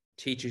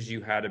teaches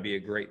you how to be a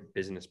great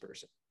business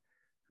person,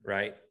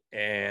 right?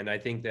 And I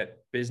think that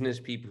business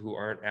people who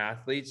aren't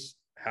athletes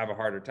have a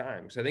harder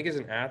time. So I think as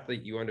an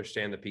athlete, you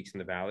understand the peaks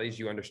and the valleys.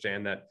 You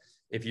understand that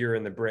if you're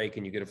in the break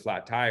and you get a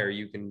flat tire,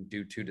 you can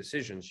do two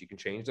decisions. You can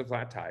change the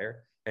flat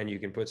tire and you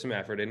can put some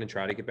effort in and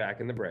try to get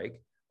back in the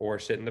break, or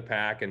sit in the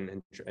pack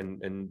and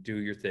do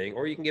your thing,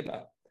 or you can give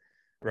up,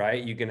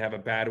 right? You can have a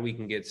bad week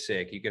and get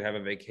sick. You can have a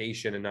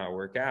vacation and not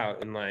work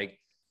out. And like,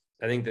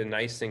 I think the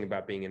nice thing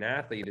about being an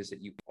athlete is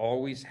that you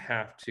always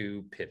have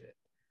to pivot.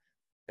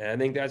 And I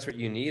think that's what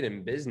you need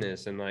in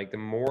business. And like, the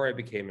more I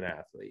became an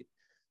athlete,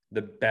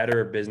 the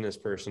better business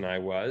person I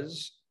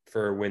was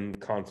for when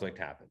conflict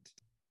happened.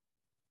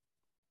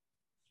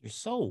 You're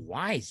so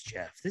wise,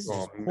 Jeff. This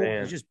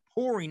is just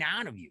pouring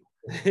out of you.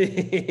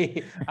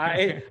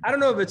 I don't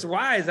know if it's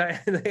wise. I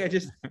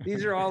just,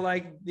 these are all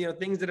like,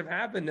 things that have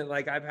happened that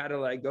like I've had to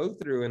like go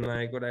through, and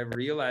like what I've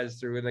realized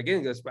through. And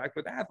again, it goes back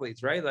with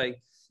athletes, right?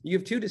 Like, you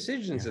have two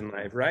decisions in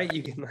life, right?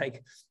 You can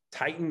like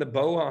tighten the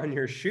bow on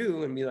your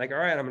shoe and be like, all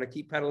right, I'm going to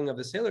keep pedaling up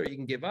this hill, or you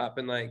can give up.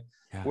 And like,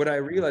 what I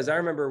realized, I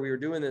remember we were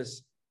doing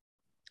this,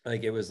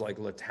 like, it was like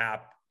Le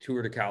Tap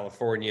Tour de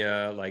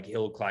California, like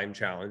hill climb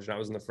challenge. And I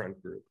was in the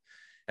front group.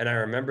 And I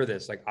remember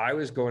this, like, I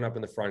was going up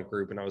in the front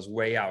group and I was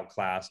way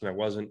outclassed and I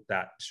wasn't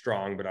that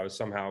strong, but I was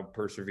somehow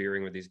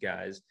persevering with these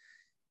guys.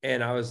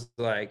 And I was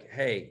like,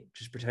 hey,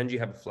 just pretend you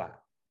have a flat,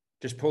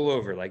 just pull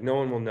over. Like, no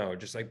one will know.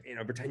 Just like,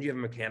 pretend you have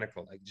a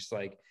mechanical, like, just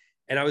like,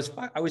 and I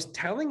was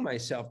telling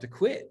myself to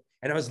quit,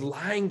 and I was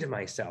lying to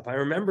myself. I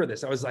remember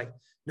this. I was like,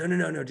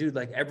 no, dude,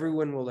 like,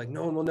 everyone will, like,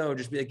 no one will know.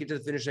 Just be like, get to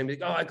the finish line. Be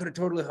like, oh, I could have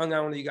totally hung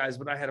out with you guys,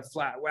 but I had a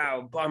flat.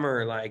 Wow,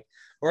 bummer. Like,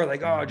 or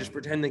like, oh, just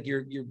pretend like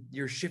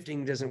your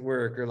shifting doesn't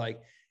work, or like,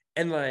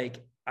 and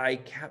like, I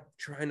kept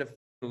trying to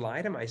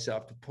lie to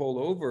myself to pull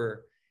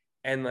over.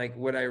 And like,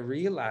 what I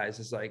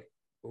realized is like,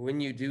 when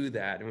you do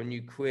that and when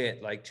you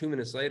quit, like 2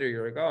 minutes later,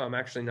 you're like, oh, I'm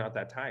actually not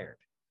that tired.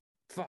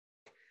 Fuck.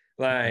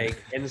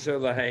 Like, and so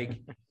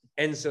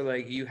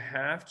like you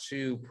have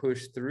to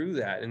push through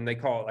that. And they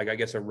call it, like, I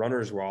guess, a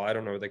runner's wall. I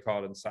don't know what they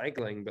call it in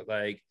cycling, but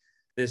like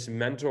this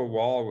mental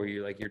wall where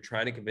you're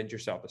trying to convince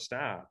yourself to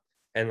stop.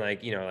 And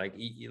like, like,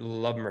 you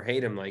love him or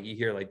hate him, like, you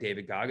hear like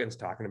David Goggins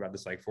talking about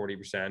this like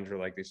 40% or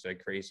like this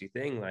like crazy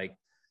thing. Like,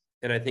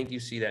 and I think you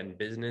see that in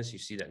business, you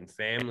see that in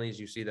families,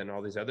 you see that in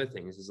all these other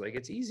things. It's like,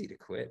 it's easy to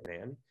quit,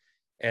 man.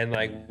 And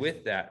like,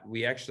 with that,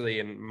 we actually,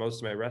 in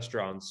most of my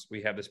restaurants,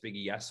 we have this big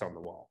yes on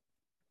the wall.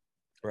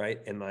 Right.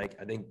 And like,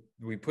 I think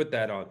we put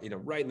that on,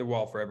 right in the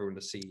wall for everyone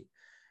to see.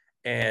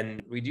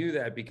 And we do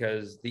that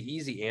because the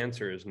easy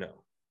answer is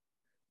no.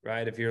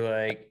 Right. If you're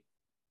like,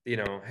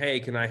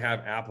 hey, can I have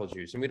apple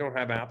juice? And we don't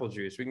have apple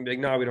juice. We can be like,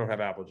 no, we don't have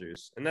apple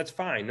juice. And that's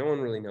fine. No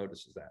one really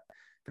notices that.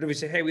 But if we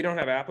say, hey, we don't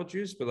have apple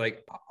juice, but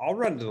like, I'll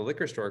run to the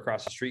liquor store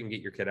across the street and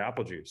get your kid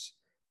apple juice.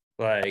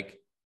 Like,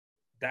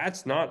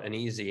 that's not an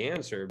easy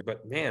answer,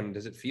 but man,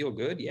 does it feel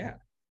good? Yeah.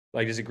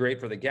 Like, is it great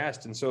for the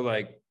guest? And so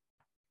like,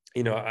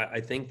 I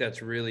think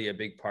that's really a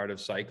big part of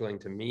cycling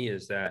to me,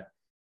 is that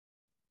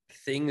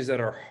things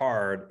that are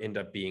hard end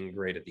up being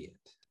great at the end.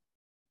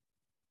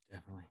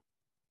 Definitely.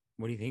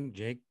 What do you think,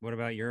 Jake? What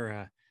about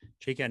your,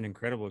 Jake had an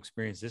incredible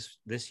experience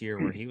this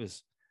year where he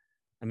was,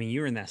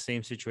 you were in that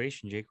same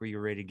situation, Jake, where you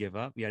were ready to give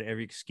up. You had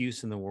every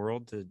excuse in the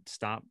world to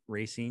stop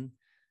racing,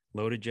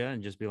 loaded you,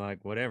 and just be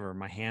like, whatever,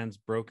 my hand's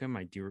broken.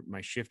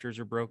 My shifters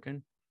are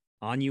broken.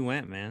 On you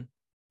went, man.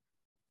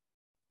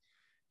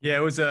 Yeah,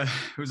 it was a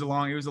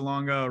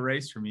long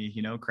race for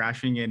me,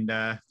 crashing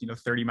and,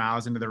 30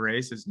 miles into the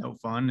race is no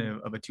fun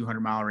of a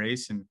 200-mile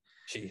race. And,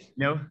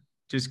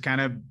 just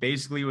kind of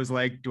basically was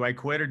like, do I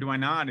quit or do I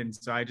not? And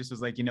so I just was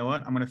like, you know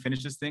what, I'm going to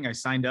finish this thing. I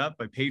signed up,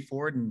 I paid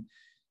for it, and,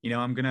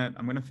 I'm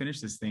going to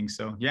finish this thing.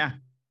 So yeah,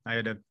 I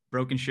had a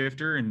broken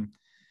shifter and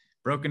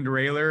broken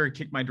derailleur,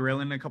 kicked my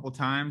derailleur in a couple of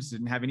times,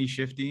 didn't have any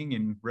shifting,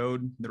 and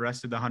rode the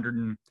rest of the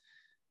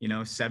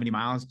 70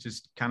 miles,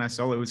 just kind of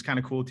solo. It was kind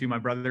of cool too. My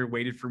brother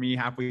waited for me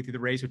halfway through the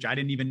race, which I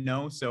didn't even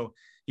know. So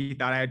he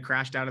thought I had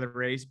crashed out of the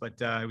race, but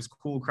it was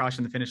cool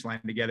crossing the finish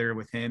line together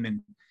with him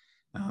and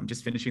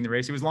just finishing the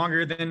race. It was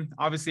longer than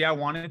obviously I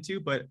wanted to,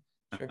 but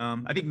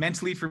I think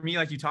mentally for me,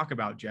 like you talk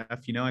about, Jeff,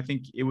 I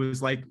think it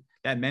was like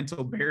that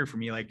mental barrier for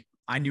me. Like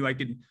I knew I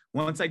could,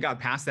 once I got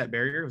past that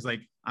barrier, it was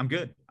like, I'm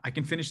good. I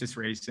can finish this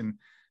race. And,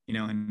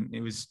 and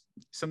it was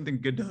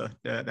something good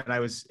that I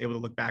was able to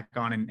look back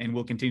on and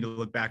will continue to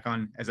look back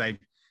on as I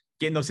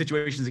get in those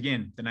situations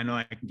again, then I know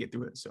I can get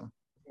through it. So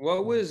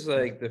what was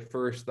like the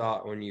first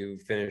thought when you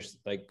finished,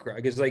 like,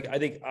 because like, I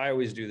think I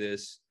always do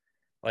this,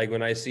 like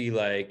when I see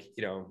like,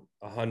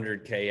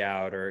 100K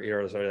out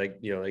or,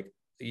 like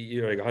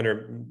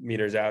 100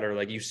 meters out, or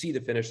like you see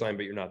the finish line,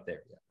 but you're not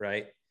there yet.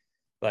 Right.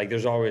 Like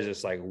there's always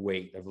this like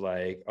weight of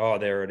like, oh,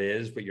 there it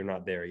is, but you're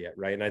not there yet.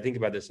 Right. And I think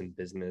about this in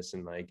business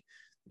and like,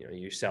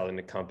 you're selling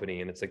the company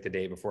and it's like the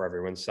day before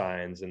everyone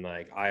signs. And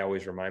like, I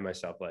always remind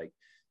myself, like,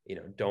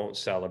 don't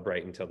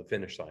celebrate until the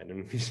finish line.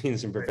 And we've seen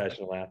some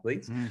professional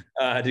athletes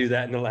do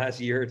that in the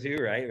last year or two,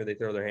 right? Where they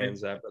throw their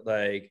hands up. But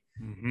like,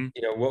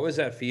 what was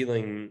that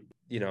feeling,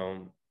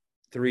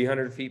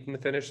 300 feet from the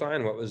finish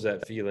line? What was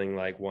that feeling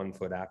like 1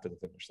 foot after the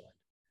finish line?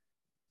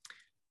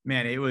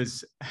 Man, it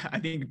was, I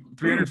think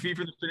 300 feet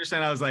from the finish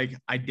line, I was like,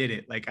 I did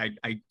it. Like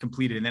I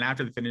completed. And then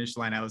after the finish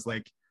line, I was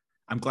like,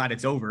 I'm glad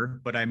it's over,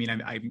 but I mean,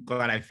 I'm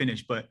glad I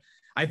finished. But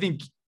I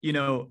think,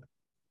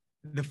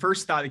 the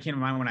first thought that came to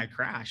mind when I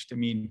crashed,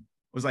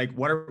 was like,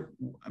 what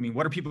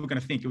are people going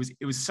to think?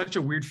 It was such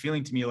a weird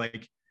feeling to me.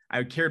 Like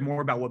I cared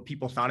more about what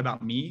people thought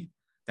about me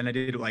than I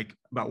did like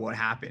about what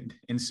happened.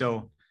 And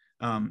so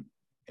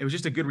it was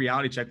just a good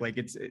reality check. Like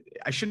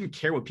I shouldn't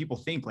care what people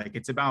think. Like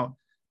it's about,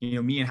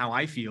 me and how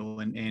I feel.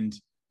 And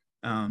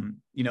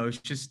it's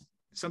just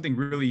something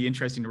really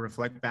interesting to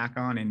reflect back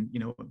on and,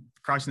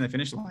 crossing the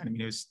finish line.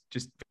 It was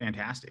just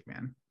fantastic,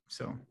 man.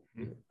 So,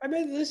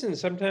 listen,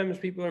 sometimes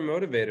people are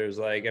motivators.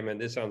 Like,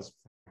 this sounds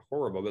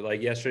horrible, but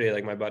like yesterday,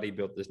 like my buddy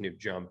built this new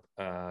jump.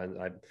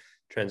 I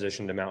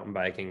transitioned to mountain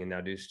biking and now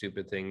do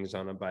stupid things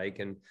on a bike.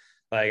 And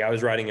like, I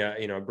was riding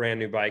a brand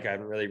new bike I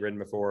haven't really ridden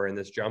before. And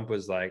this jump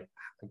was like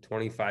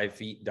 25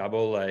 feet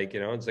double, like,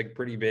 it's like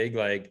pretty big,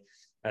 like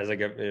as like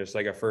it's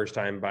like a first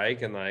time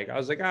bike. And like, I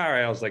was like, all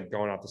right, I was like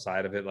going off the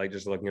side of it, like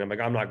just looking, I'm like,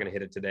 I'm not going to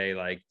hit it today.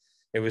 Like,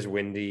 it was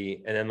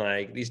windy. And then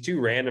like these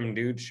two random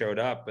dudes showed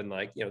up and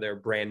like, they're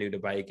brand new to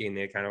biking.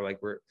 They kind of like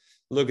were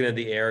looking at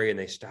the area and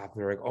they stopped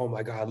and they're like, oh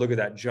my God, look at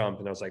that jump.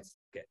 And I was like,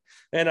 fuck it.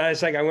 And I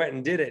was like, I went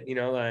and did it,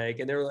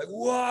 and they were like,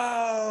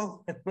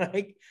 whoa. And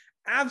like,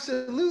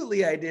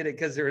 absolutely I did it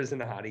because there was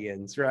an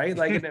audience, right?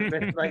 Like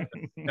it like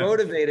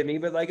motivated me,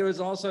 but like it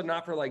was also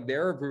not for like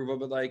their approval,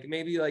 but like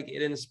maybe like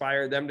it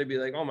inspired them to be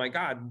like, oh my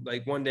God,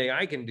 like one day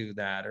I can do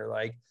that. Or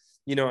like,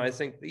 I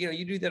think,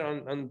 you do that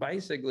on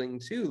bicycling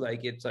too.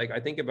 Like, it's like, I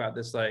think about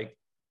this, like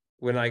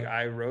when like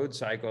I road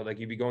cycle, like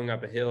you'd be going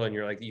up a hill and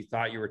you're like, you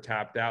thought you were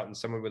tapped out and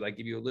someone would like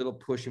give you a little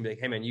push and be like,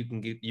 hey man, you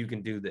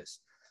can do this,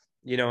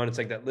 and it's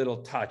like that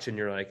little touch and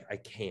you're like, I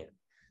can't.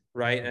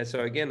 Right. And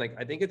so again, like,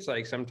 I think it's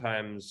like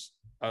sometimes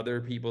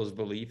other people's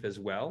belief as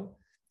well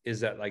is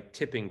that like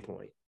tipping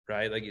point,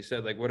 right? Like you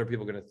said, like, what are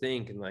people going to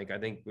think? And like, I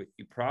think what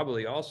you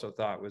probably also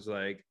thought was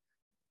like,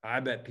 I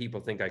bet people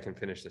think I can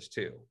finish this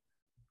too.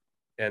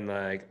 And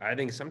like, I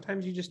think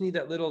sometimes you just need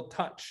that little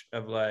touch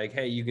of like,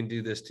 hey, you can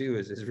do this too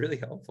is really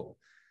helpful.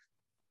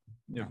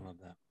 Yeah, I love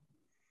that.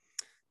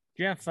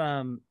 Jeff,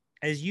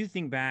 as you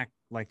think back,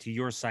 like to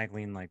your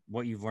cycling, like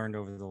what you've learned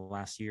over the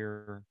last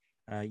years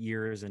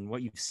and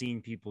what you've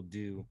seen people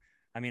do.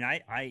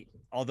 I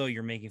although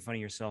you're making fun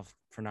of yourself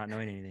for not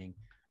knowing anything,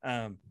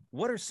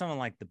 what are some of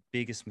like the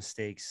biggest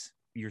mistakes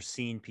you're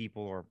seeing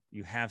people or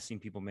you have seen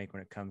people make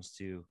when it comes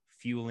to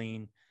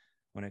fueling,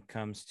 when it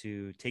comes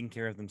to taking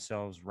care of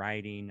themselves,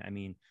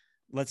 riding?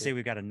 Let's say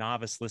we've got a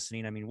novice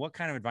listening. What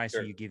kind of advice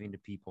are you giving to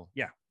people?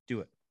 Yeah, do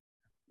it.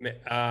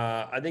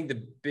 I think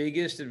the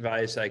biggest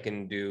advice I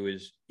can do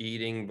is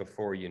eating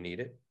before you need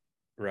it.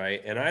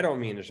 Right. And I don't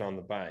mean just on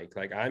the bike.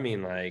 Like, I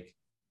mean, like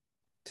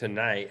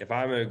tonight, if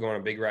I'm going to go on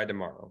a big ride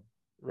tomorrow,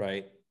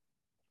 right.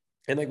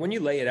 And like, when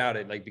you lay it out,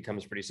 it like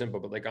becomes pretty simple,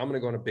 but like, I'm going to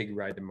go on a big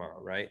ride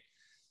tomorrow. Right.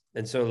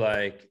 And so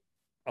like,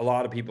 a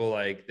lot of people,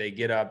 like they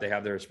get up, they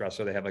have their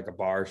espresso, they have like a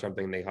bar or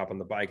something, they hop on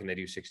the bike and they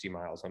do 60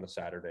 miles on a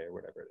Saturday or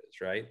whatever it is.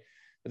 Right.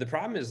 But the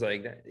problem is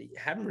like, you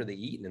haven't really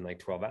eaten in like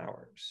 12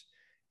 hours.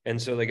 And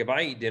so like, if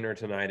I eat dinner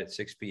tonight at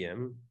 6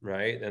 p.m.,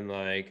 right. And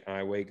like,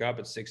 I wake up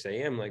at 6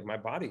 a.m., like my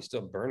body's still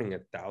burning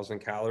 1,000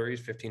 calories,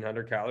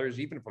 1,500 calories,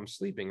 even if I'm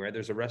sleeping, right.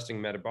 There's a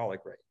resting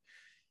metabolic rate.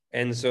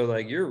 And so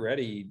like, you're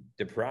already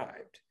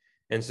deprived.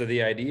 And so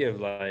the idea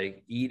of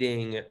like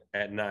eating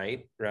at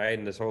night, right?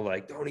 And this whole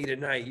like, don't eat at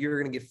night,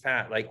 you're going to get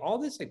fat. Like all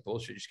this like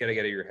bullshit, you just got to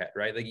get out of your head,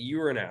 right? Like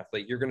you're an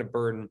athlete, you're going to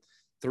burn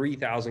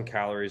 3,000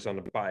 calories on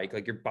the bike.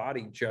 Like your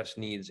body just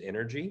needs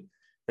energy.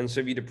 And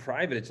so if you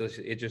deprive it,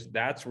 it just,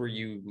 that's where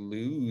you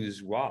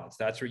lose watts.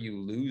 That's where you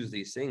lose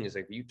these things.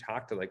 Like you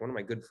talk to like one of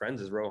my good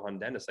friends is Rohan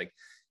Dennis, like,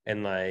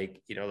 and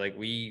like, like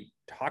we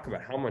talk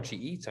about how much he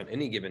eats on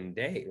any given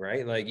day,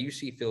 right? Like you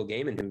see Phil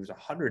Gaiman, who's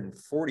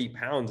 140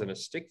 pounds in a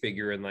stick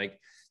figure, and like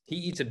he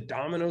eats a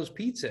Domino's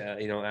pizza,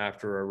 you know,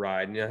 after a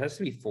ride, and it has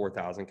to be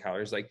 4,000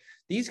 calories. Like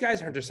these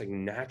guys aren't just like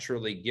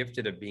naturally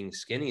gifted at being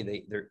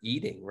skinny. They're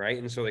eating, right?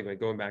 And so like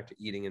going back to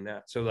eating and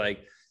that. So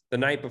like the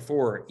night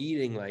before,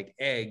 eating like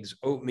eggs,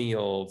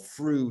 oatmeal,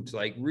 fruit,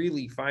 like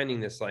really finding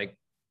this like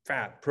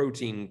fat,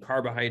 protein,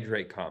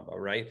 carbohydrate combo,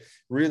 right?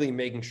 Really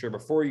making sure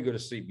before you go to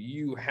sleep,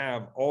 you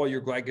have all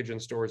your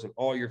glycogen stores and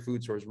all your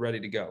food stores ready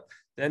to go.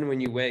 Then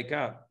when you wake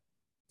up,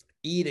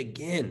 eat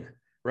again,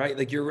 right?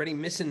 Like you're already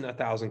missing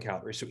 1,000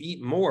 calories. So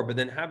eat more, but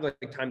then have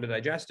like time to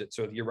digest it.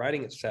 So if you're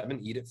riding at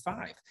 7, eat at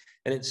 5.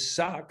 And it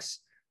sucks.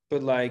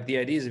 But like the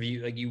idea is if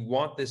you like, you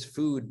want this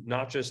food,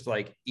 not just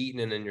like eaten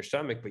and in your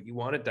stomach, but you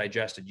want it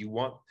digested. You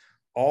want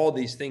all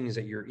these things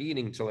that you're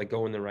eating to like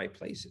go in the right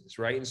places,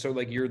 right? And so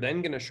like you're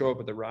then going to show up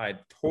at the ride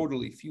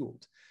totally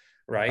fueled,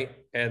 right?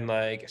 And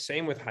like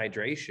same with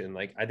hydration.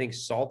 Like I think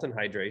salt and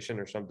hydration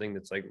are something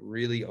that's like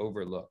really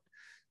overlooked.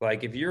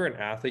 Like if you're an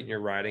athlete and you're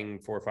riding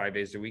 4 or 5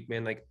 days a week,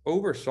 man, like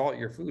over salt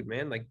your food,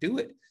 man. Like do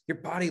it. Your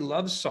body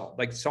loves salt.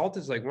 Like salt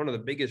is like one of the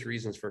biggest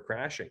reasons for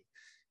crashing.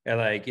 And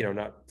like, you know,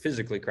 not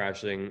physically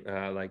crashing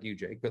like you,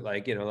 Jake, but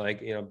like,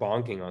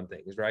 bonking on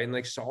things, right? And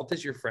like salt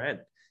is your friend.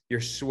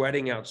 You're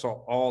sweating out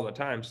salt all the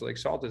time. So like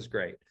salt is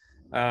great.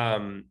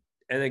 And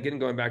again,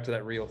 going back to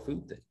that real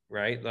food thing,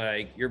 right?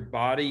 Like your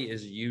body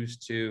is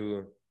used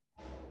to,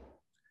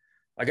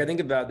 like I think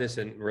about this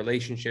in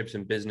relationships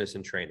and business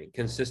and training.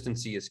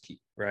 Consistency is key,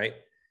 right?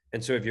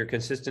 And so if you're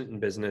consistent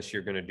in business,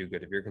 you're going to do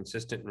good. If you're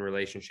consistent in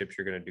relationships,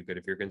 you're going to do good.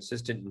 If you're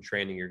consistent in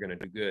training, you're going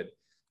to do good.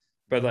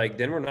 But like,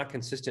 then we're not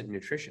consistent in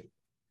nutrition,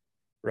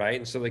 right?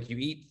 And so like you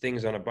eat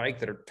things on a bike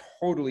that are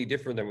totally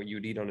different than what you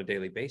would eat on a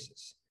daily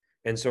basis.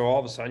 And so all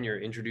of a sudden you're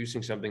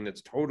introducing something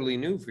that's totally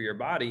new for your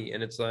body.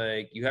 And it's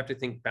like, you have to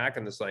think back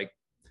on this, like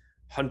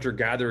hunter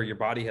gatherer, your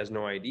body has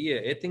no idea.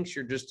 It thinks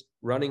you're just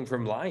running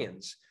from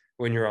lions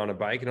when you're on a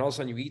bike. And all of a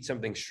sudden you eat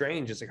something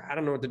strange. It's like, I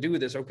don't know what to do with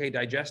this. Okay,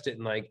 digest it.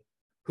 And like,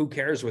 who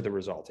cares what the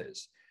result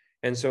is?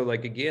 And so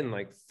like, again,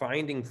 like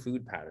finding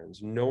food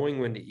patterns, knowing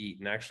when to eat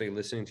and actually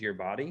listening to your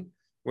body,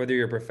 whether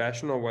you're a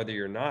professional, whether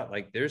you're not,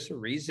 like there's a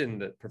reason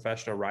that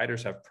professional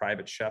riders have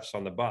private chefs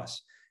on the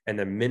bus. And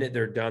the minute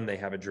they're done, they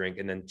have a drink.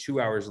 And then 2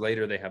 hours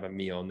later, they have a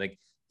meal. And like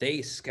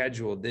they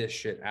schedule this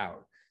shit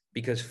out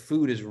because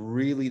food is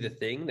really the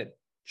thing that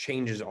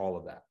changes all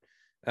of that.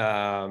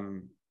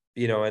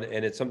 You know,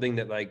 and it's something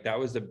that like, that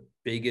was the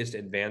biggest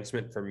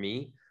advancement for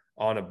me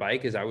on a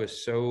bike is I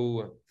was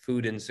so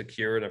food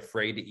insecure and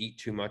afraid to eat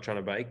too much on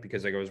a bike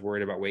because like I was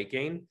worried about weight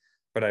gain.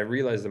 But I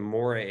realized the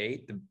more I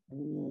ate,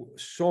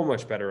 so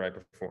much better I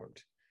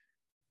performed.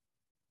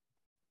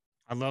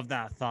 I love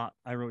that thought.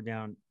 I wrote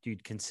down,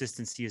 dude,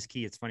 consistency is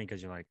key. It's funny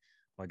because you're like,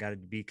 well, I got to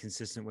be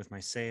consistent with my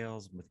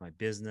sales, with my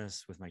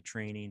business, with my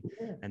training.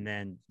 Yeah. And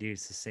then, dude,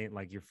 it's the same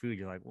like your food.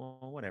 You're like, well,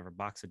 whatever,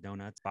 box of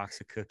donuts,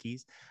 box of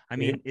cookies. I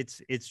mean,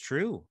 it's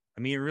true.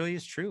 I mean, it really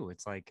is true.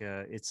 It's like,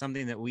 it's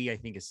something that I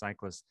think as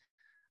cyclists,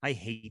 I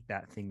hate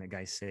that thing that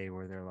guys say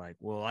where they're like,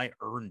 well, I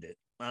earned it.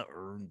 I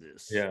earned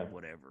this,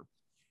 whatever.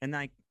 And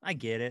I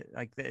get it.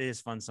 Like it is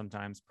fun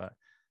sometimes, but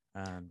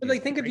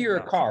like think if you're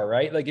a car,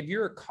 right? Like if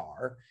you're a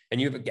car and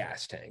you have a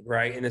gas tank,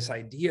 right? And this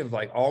idea of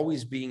like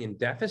always being in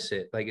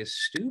deficit, like is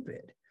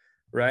stupid,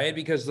 right?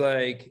 Because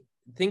like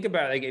think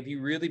about like if you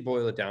really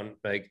boil it down,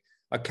 like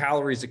a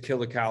calorie is a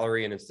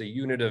kilocalorie, and it's the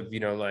unit of, you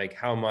know, like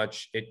how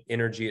much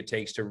energy it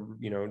takes to,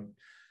 you know,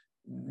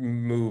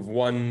 move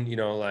 1, you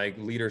know, like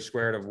liter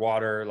squared of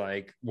water,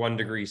 like 1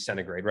 degree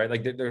centigrade, right?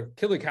 Like the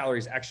kilocalorie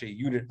is actually a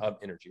unit of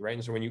energy, right?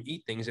 And so when you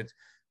eat things, it's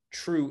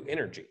true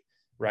energy,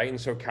 right?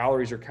 And so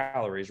calories are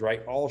calories,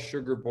 right? All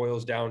sugar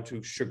boils down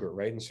to sugar,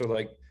 right? And so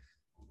like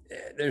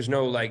there's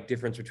no like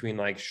difference between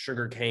like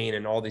sugar cane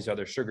and all these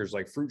other sugars,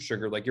 like fruit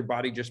sugar, like your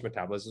body just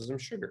metabolizes some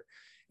sugar.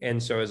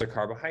 And so as a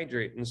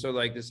carbohydrate. And so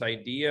like this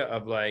idea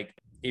of like,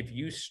 if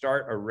you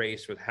start a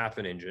race with half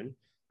an engine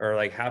or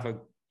like half a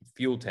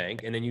fuel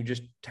tank, and then you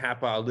just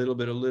tap a little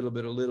bit,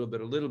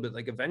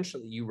 like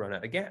eventually you run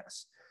out of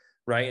gas,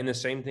 right? And the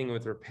same thing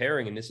with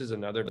repairing. And this is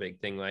another big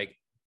thing. Like,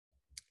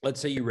 let's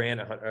say you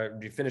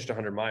you finished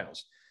 100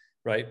 miles,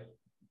 right?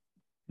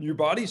 Your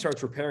body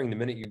starts repairing the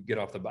minute you get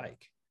off the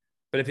bike.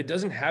 But if it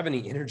doesn't have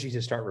any energy to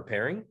start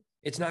repairing,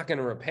 it's not going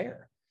to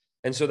repair.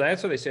 And so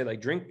that's what they say,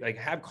 like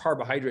have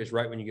carbohydrates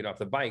right when you get off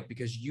the bike,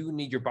 because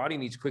your body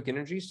needs quick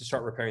energies to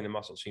start repairing the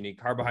muscles. So you need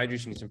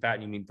carbohydrates, you need some fat,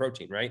 and you need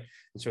protein, right?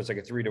 And so it's like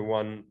a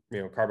 3-to-1,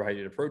 you know,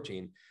 carbohydrate to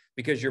protein,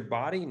 because your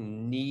body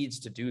needs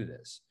to do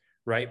this,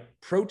 right?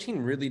 Protein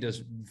really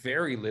does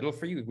very little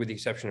for you with the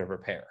exception of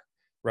repair.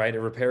 Right?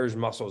 It repairs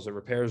muscles, it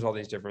repairs all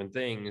these different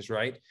things,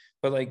 right?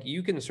 But like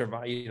you can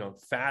survive, you know,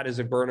 fat is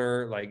a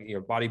burner, like, you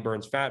know, body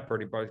burns fat,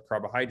 body burns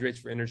carbohydrates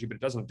for energy, but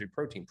it doesn't do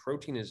protein.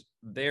 Protein is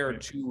there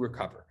to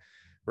recover,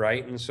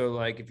 right? And so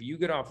like, if you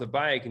get off the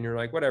bike and you're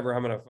like, whatever,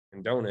 I'm going to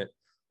fucking donut,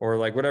 or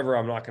like, whatever,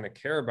 I'm not going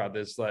to care about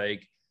this.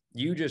 Like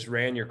you just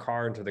ran your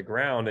car into the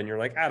ground and you're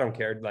like, I don't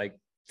care, like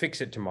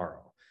fix it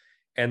tomorrow.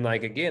 And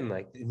like, again,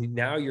 like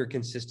now you're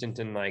consistent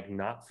in like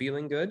not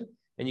feeling good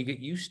and you get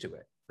used to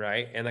it.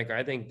 Right. And like,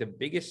 I think the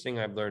biggest thing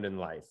I've learned in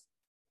life,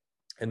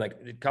 and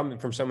like coming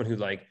from someone who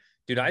like,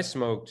 dude, I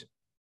smoked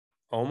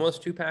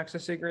almost 2 packs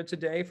of cigarettes a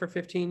day for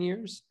 15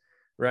 years.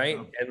 Right.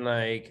 Wow. And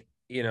like,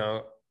 you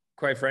know,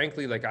 quite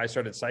frankly, like I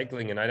started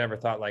cycling and I never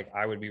thought like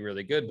I would be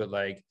really good, but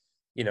like,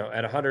 you know,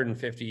 at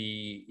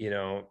 150, you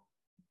know,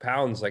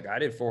 pounds, like I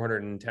did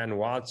 410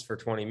 watts for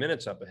 20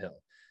 minutes up a hill.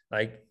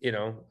 Like, you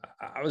know,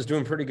 I was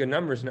doing pretty good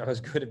numbers and I was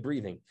good at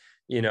breathing,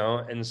 you know?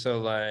 And so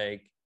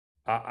like,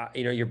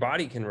 you know, your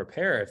body can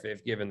repair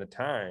if given the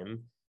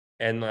time.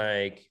 And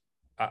like,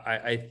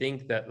 I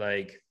think that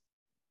like,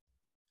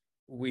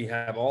 we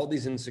have all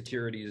these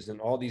insecurities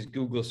and all these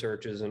Google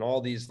searches and all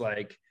these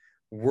like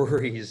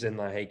worries and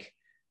like,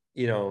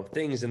 you know,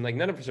 things. And like,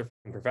 none of us are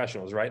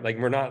professionals, right? Like,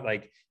 we're not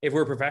like, if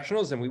we're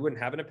professionals, then we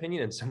wouldn't have an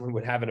opinion and someone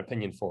would have an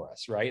opinion for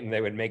us, right? And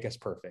they would make us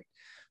perfect.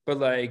 But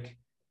like,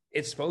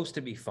 it's supposed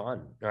to be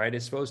fun, right?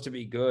 It's supposed to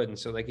be good. And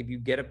so like, if you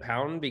get a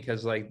pound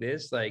because like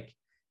this, like,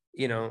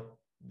 you know,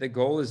 the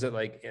goal is that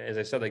like, as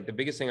I said, like the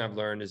biggest thing I've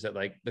learned is that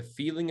like the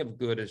feeling of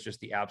good is just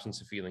the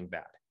absence of feeling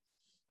bad.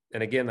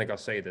 And again, like I'll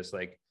say this,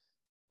 like,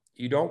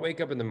 you don't wake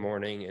up in the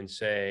morning and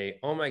say,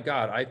 oh my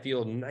God, I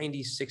feel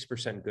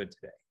 96% good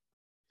today.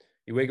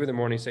 You wake up in the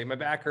morning and say, my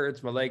back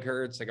hurts, my leg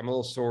hurts, like I'm a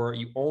little sore.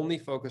 You only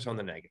focus on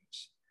the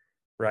negatives,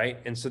 right?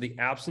 And so the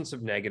absence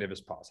of negative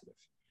is positive,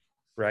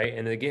 right?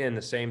 And again,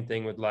 the same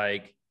thing with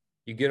like,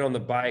 you get on the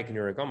bike and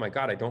you're like, oh my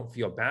God, I don't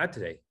feel bad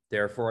today.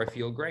 Therefore, I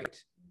feel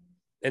great.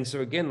 And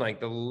so again, like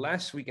the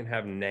less we can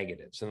have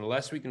negatives and the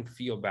less we can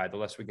feel bad, the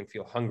less we can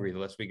feel hungry, the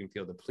less we can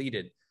feel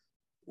depleted,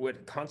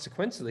 what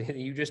consequently,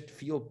 you just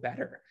feel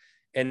better.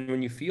 And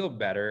when you feel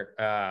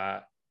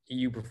better,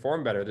 you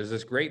perform better. There's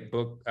this great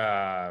book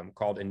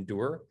called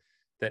Endure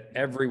that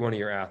every one of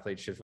your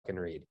athletes should fucking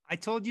read. I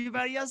told you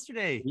about it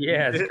yesterday.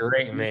 Yeah, it's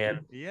great,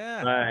 man.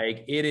 Yeah.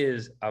 Like it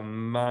is a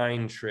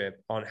mind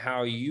trip on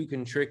how you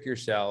can trick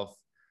yourself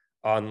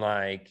on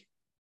like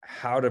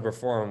how to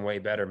perform way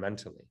better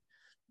mentally,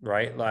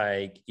 right?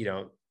 Like, you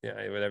know,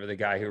 whatever the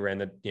guy who ran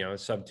the, you know,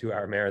 sub 2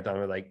 hour marathon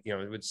would like, you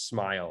know, would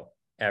smile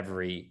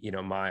every, you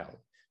know,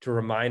 mile to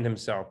remind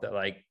himself that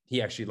like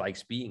he actually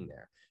likes being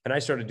there. And I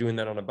started doing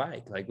that on a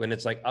bike. Like when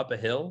it's like up a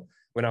hill,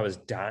 when I was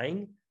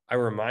dying, I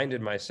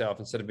reminded myself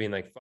instead of being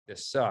like, fuck,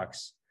 this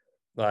sucks.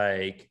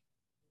 Like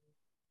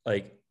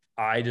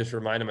I just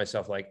reminded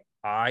myself, like,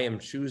 I am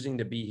choosing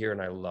to be here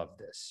and I love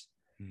this.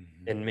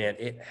 Mm-hmm. And man,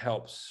 it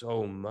helps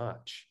so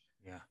much.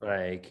 Yeah.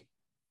 Like,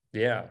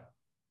 yeah.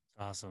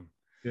 Awesome.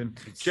 Good.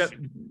 Jeff,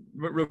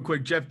 real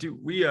quick, Jeff, do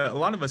we, a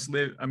lot of us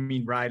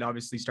ride,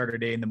 obviously start our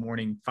day in the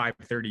morning,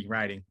 5:30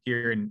 riding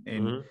here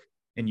in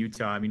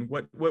Utah. I mean,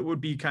 what would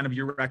be kind of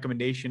your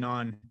recommendation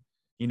on,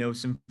 you know,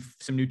 some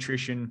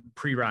nutrition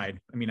pre-ride?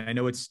 I mean, I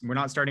know we're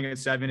not starting at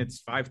 7,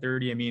 it's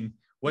 5:30. I mean,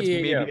 what's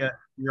your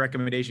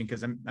recommendation?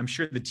 Cause I'm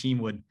sure the team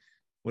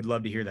would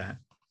love to hear that.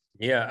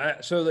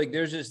 Yeah. So like,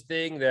 there's this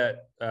thing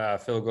that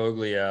Phil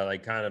Goglia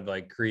like kind of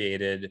like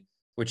created,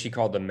 which he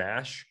called the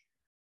MASH.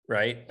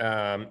 Right.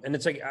 And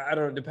it's like, I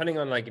don't know, depending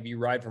on like if you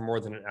ride for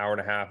more than an hour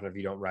and a half and if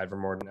you don't ride for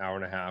more than an hour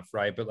and a half.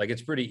 Right. But like,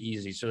 it's pretty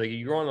easy. So like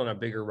you're going on a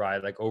bigger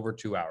ride, like over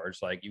 2 hours,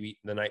 like you eat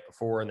the night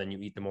before and then you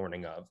eat the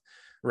morning of,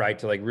 right.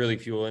 To like really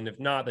fuel. And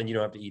if not, then you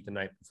don't have to eat the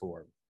night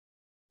before.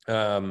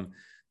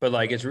 But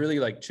like, it's really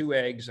like 2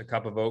 eggs, a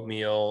cup of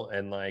oatmeal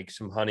and like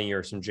some honey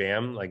or some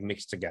jam, like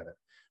mixed together.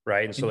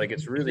 Right. And so like,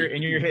 it's really,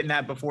 and you're hitting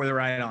that before the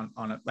ride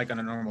on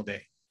a normal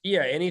day.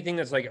 Yeah, anything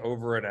that's like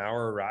over an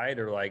hour ride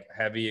or like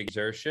heavy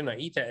exertion, I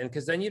eat that. And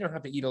because then you don't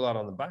have to eat a lot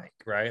on the bike,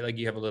 right? Like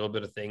you have a little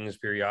bit of things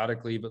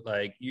periodically, but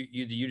like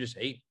you just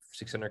ate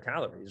 600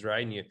 calories,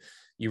 right? And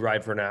you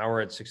ride for an hour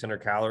at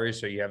 600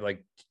 calories, so you have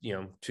like, you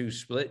know, 2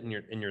 split and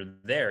you're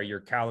there, you're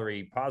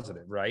calorie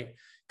positive, right?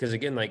 Because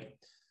again, like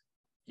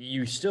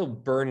you still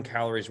burn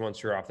calories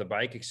once you're off the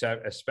bike,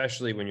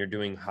 especially when you're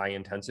doing high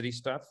intensity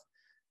stuff.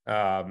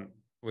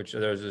 Which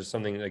there's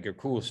something like a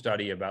cool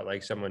study about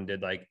like someone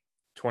did like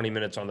 20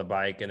 minutes on the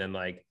bike and then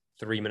like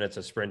 3 minutes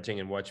of sprinting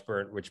and which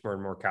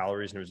burned more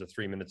calories. And it was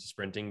 3 minutes of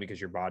sprinting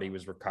because your body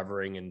was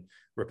recovering and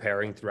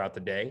repairing throughout the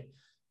day.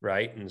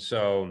 Right. And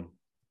so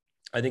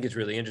I think it's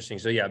really interesting.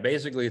 So yeah,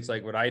 basically it's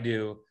like what I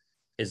do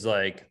is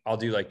like, I'll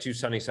do like 2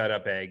 sunny side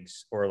up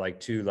eggs or like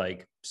 2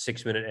 like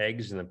 6-minute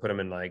eggs and then put them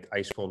in like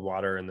ice cold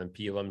water and then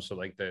peel them. So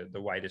like the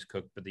white is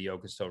cooked, but the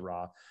yolk is still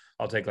raw.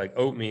 I'll take like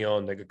oatmeal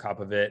and like a cup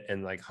of it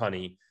and like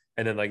honey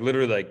and then like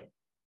literally like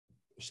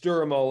stir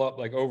them all up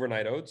like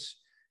overnight oats.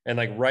 And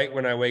like right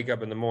when I wake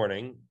up in the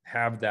morning,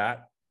 have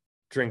that,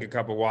 drink a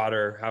cup of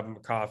water, have a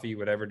coffee,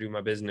 whatever, do my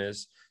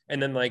business.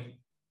 And then like,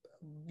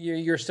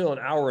 you're still an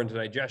hour into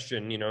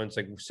digestion, you know, and it's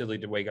like silly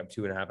to wake up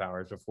 2.5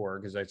 hours before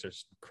because that's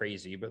just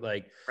crazy. But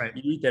like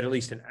you eat that at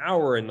least an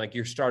hour and like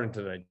you're starting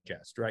to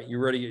digest, right?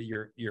 You're ready,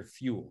 you're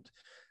fueled,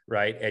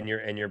 right? And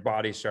your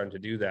body's starting to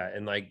do that.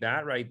 And like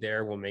that right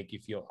there will make you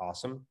feel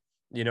awesome.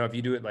 You know, if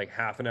you do it like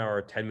half an hour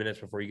or 10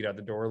 minutes before you get out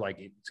the door, like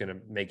it's going to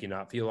make you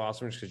not feel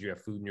awesome just because you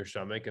have food in your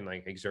stomach and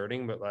like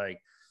exerting. But like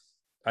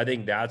I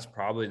think that's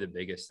probably the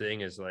biggest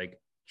thing is like,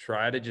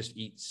 try to just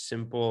eat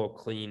simple,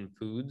 clean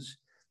foods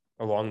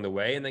along the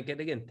way. And like,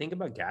 again, think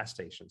about gas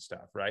station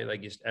stuff, right?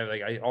 Like just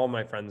like all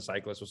my friends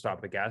cyclists will stop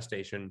at the gas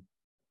station.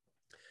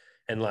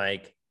 And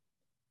like,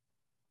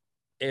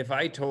 if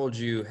I told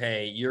you,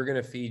 hey, you're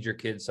going to feed your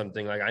kid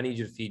something, like I need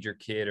you to feed your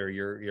kid or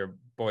your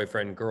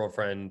boyfriend,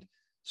 girlfriend,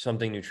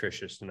 something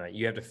nutritious tonight.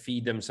 You have to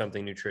feed them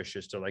something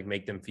nutritious to like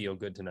make them feel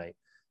good tonight.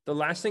 The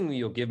last thing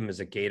you'll give them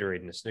is a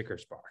Gatorade and a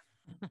Snickers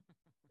bar.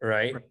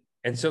 Right.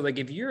 And so like,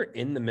 if you're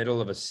in the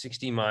middle of a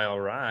 60-mile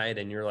ride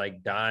and you're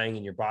like dying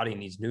and your body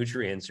needs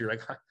nutrients, you're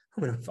like,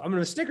 I'm gonna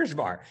a Snickers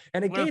bar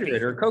and a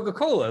Gatorade or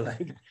Coca-Cola.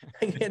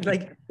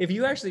 Like if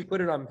you actually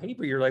put it on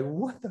paper, you're like,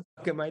 what the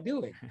fuck am I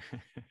doing?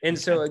 And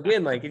so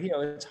again, like, you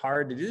know, it's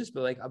hard to do this,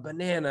 but like a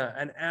banana,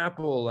 an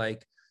apple,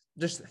 like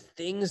just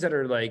things that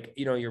are like,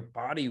 you know, your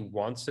body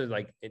wants to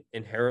like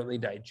inherently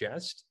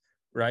digest,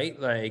 right?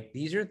 Like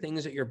these are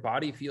things that your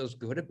body feels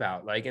good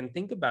about. Like, and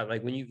think about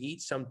like when you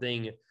eat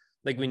something,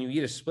 like when you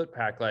eat a split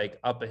pack, like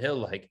up a hill,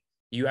 like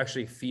you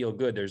actually feel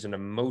good. There's an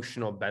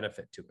emotional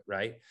benefit to it,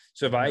 right?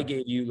 So if I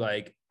gave you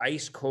like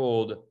ice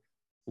cold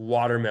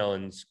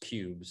watermelons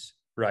cubes,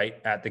 right,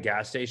 at the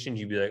gas station,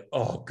 you'd be like,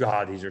 oh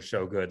God, these are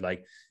so good.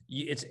 Like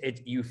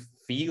you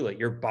feel it.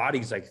 Your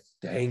body's like,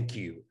 thank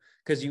you.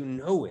 Because you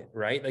know it,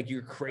 right? Like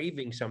you're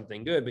craving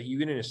something good, but you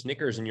get in a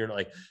Snickers and you're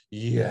like,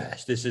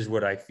 yes, this is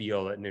what I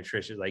feel at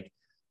nutritious. Like,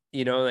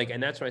 you know, like,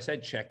 and that's why I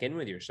said, check in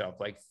with yourself,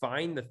 like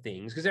find the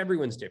things, because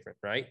everyone's different,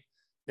 right?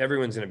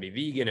 Everyone's going to be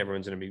vegan.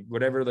 Everyone's going to be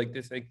whatever, like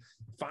this, like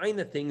find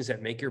the things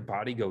that make your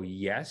body go,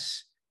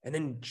 yes. And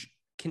then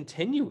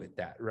continue with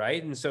that.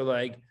 Right. And so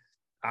like,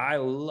 I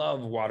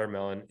love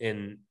watermelon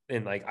in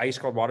like ice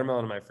cold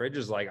watermelon in my fridge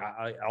is like,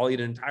 I'll eat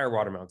an entire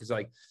watermelon. Cause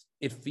like,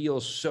 it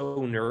feels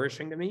so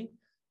nourishing to me.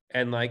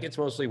 And like, it's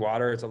mostly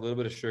water. It's a little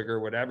bit of sugar,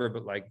 whatever,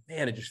 but like,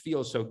 man, it just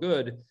feels so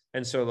good.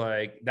 And so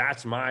like,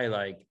 that's my,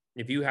 like,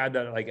 if you had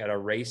that like at a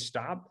race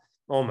stop,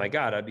 oh my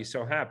God, I'd be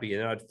so happy.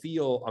 And I'd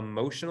feel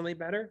emotionally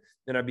better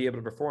and I'd be able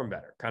to perform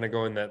better, kind of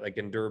going that like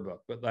Endure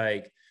book. But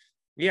like,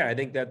 yeah, I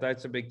think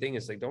that's a big thing.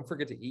 It's like, don't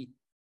forget to eat.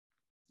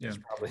 Yeah.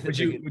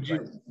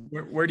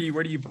 Where do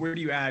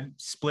you add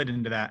split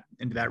into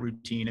that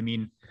routine? I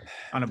mean,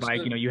 on a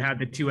bike, you know, you have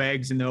the 2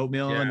 eggs and the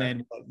oatmeal, and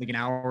then like an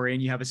hour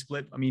in, you have a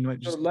split. I mean,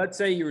 so let's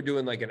say you were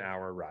doing like an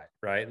hour ride,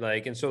 right?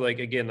 Like, and so like,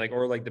 again, like,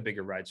 or like the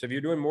bigger ride. So if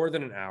you're doing more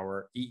than an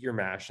hour, eat your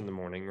mash in the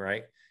morning,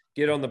 right?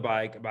 Get on the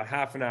bike about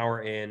half an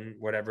hour in,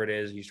 whatever it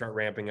is, you start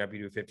ramping up,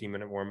 you do a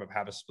 15-minute warm up,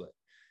 have a split,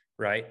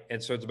 right?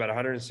 And so it's about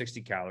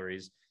 160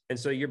 calories. And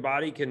so your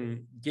body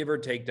can give or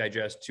take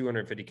digest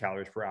 250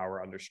 calories per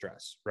hour under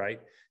stress, right?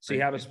 So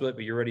you have a split,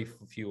 but you're already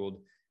fueled.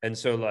 And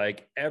so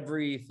like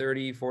every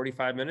 30,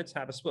 45 minutes,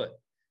 have a split,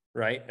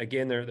 right?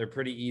 Again, they're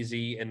pretty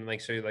easy. And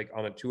like, so like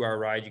on a 2-hour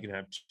ride, you can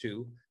have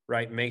 2,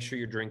 right? Make sure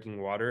you're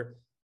drinking water.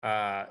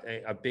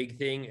 A big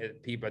thing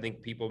I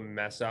think people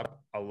mess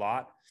up a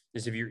lot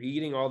is if you're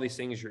eating all these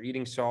things, you're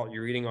eating salt,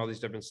 you're eating all these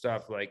different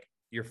stuff, like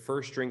your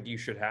first drink you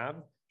should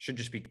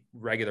just be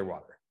regular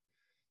water.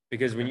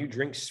 Because when you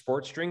drink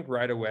sports drink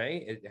right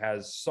away, it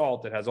has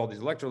salt, it has all these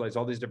electrolytes,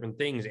 all these different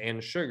things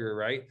and sugar,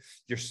 right?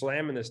 You're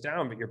slamming this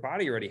down, but your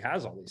body already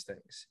has all these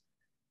things,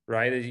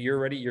 right? You're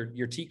already,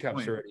 your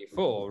teacups are already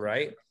full,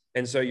 right?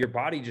 And so your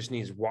body just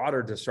needs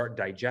water to start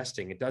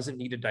digesting. It doesn't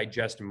need to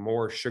digest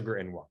more sugar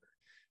and water,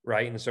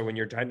 right? And so when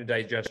you're trying to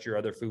digest your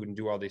other food and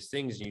do all these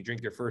things and you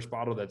drink your first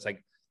bottle that's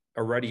like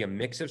already a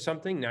mix of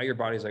something, now your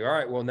body's like, all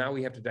right, well, now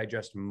we have to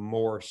digest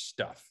more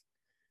stuff.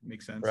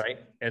 Makes sense. Right.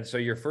 And so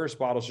your first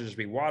bottle should just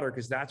be water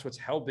because that's what's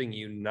helping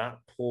you not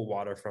pull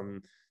water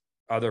from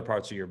other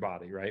parts of your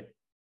body. Right.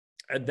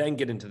 And then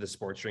get into the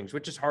sports drinks,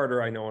 which is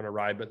harder, I know, on a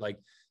ride, but like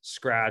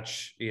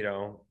Scratch, you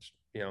know,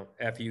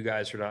 F you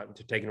guys for not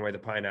taking away the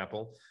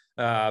pineapple.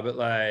 But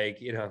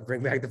like, you know,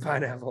 bring back the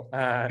pineapple.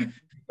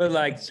 But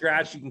like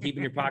Scratch, you can keep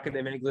in your pocket.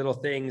 They make little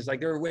things. Like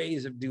there are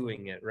ways of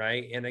doing it.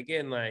 Right. And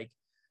again, like,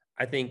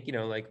 I think, you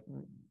know, like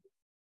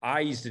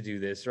I used to do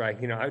this,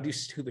 right? You know, I would do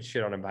stupid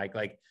shit on a bike.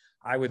 Like,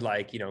 I would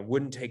like, you know,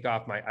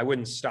 I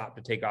wouldn't stop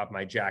to take off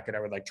my jacket.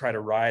 I would like try to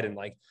ride and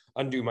like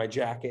undo my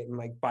jacket and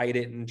like bite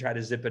it and try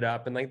to zip it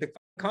up. And like the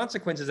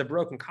consequence is a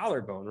broken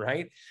collarbone,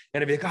 right?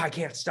 And I'd be like, oh, I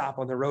can't stop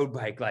on the road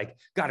bike. Like,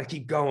 got to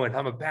keep going.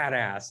 I'm a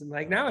badass. And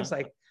like, now it's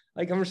like,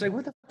 I'm just like,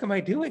 what the fuck am I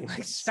doing?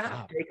 Like,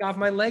 stop, take off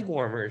my leg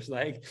warmers.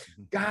 Like,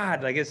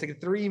 God, like, it's like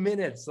 3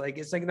 minutes. Like,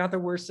 it's like not the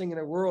worst thing in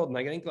the world. And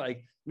like, I think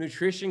like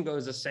nutrition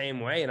goes the same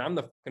way. And I'm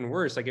the fucking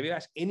worst. Like if you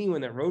ask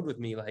anyone that rode with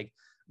me, like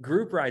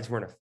group rides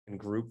weren't a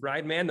group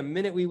ride, man. The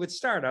minute we would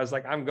start, I was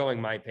like, I'm going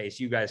my pace.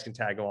 You guys can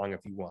tag along if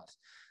you want.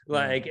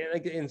 Like,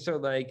 and so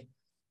like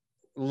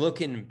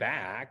looking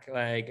back,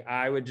 like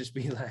I would just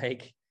be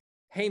like,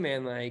 hey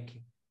man,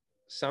 like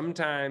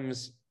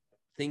sometimes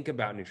think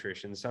about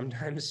nutrition.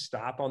 Sometimes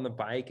stop on the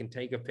bike and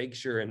take a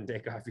picture and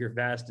take off your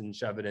vest and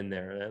shove it in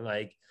there. And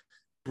like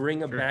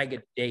bring a bag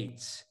of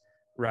dates,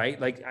 right?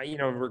 Like, you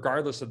know,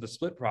 regardless of the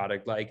split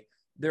product, like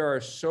there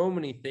are so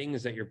many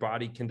things that your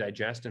body can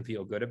digest and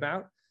feel good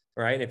about.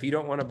 right? If you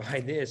don't want to buy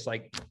this,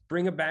 like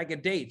bring a bag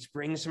of dates,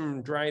 bring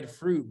some dried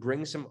fruit,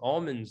 bring some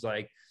almonds.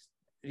 Like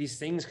these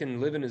things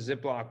can live in a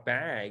Ziploc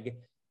bag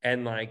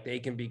and like they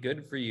can be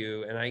good for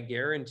you. And I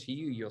guarantee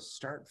you, you'll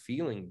start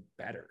feeling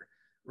better,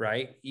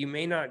 right? You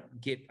may not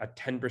get a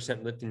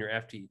 10% lift in your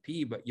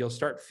FTP, but you'll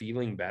start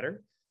feeling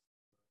better.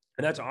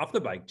 And that's off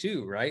the bike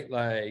too, right?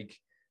 Like,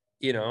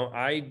 you know,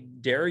 I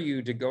dare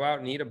you to go out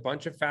and eat a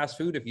bunch of fast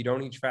food if you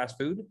don't eat fast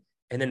food,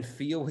 and then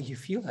feel what you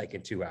feel like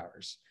in 2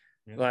 hours.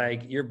 Yeah.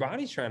 Like your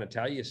body's trying to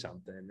tell you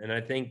something. And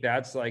I think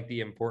that's like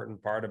the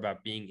important part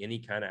about being any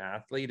kind of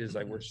athlete is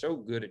like, we're so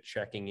good at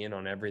checking in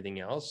on everything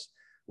else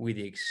with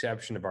the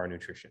exception of our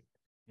nutrition.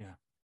 Yeah.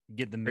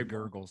 Get the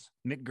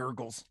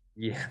McGurgles.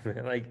 Yeah.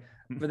 Like,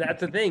 but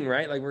that's the thing,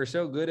 right? Like we're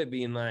so good at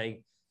being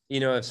like, you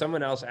know, if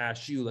someone else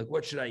asks you, like,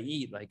 what should I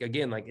eat? Like,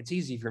 again, like it's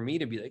easy for me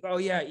to be like, oh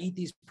yeah, eat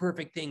these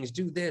perfect things,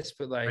 do this.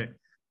 But like,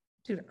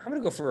 dude, I'm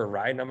going to go for a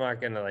ride and I'm not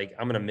going to like,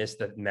 I'm going to miss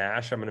the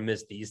MASH. I'm going to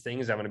miss these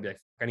things. I'm going to be like,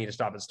 I need to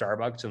stop at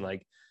Starbucks and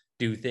like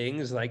do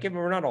things like, if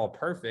we're not all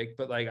perfect,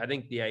 but like, I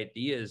think the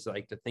idea is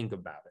like to think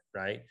about it,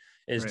 right?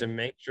 Is to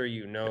make sure,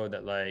 you know,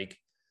 that like,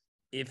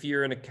 if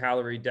you're in a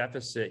calorie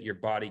deficit, your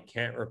body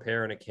can't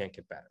repair and it can't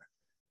get better.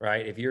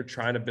 Right. If you're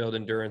trying to build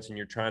endurance and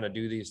you're trying to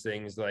do these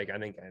things, like I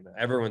think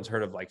everyone's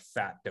heard of like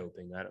fat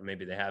doping.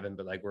 Maybe they haven't,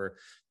 but like where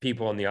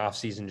people in the off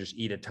season just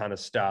eat a ton of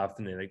stuff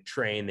and they like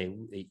train,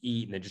 they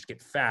eat and they just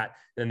get fat.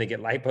 And then they get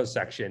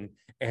liposuction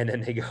and then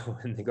they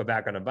go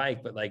back on a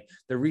bike. But like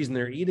the reason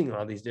they're eating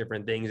all these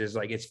different things is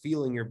like it's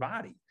fueling your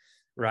body.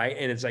 Right.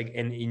 And it's like,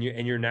 and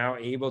you're now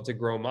able to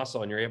grow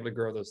muscle and you're able to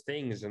grow those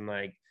things. And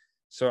like,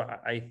 so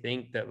I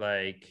think that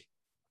like,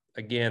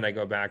 again, I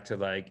go back to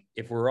like,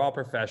 if we're all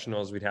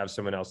professionals, we'd have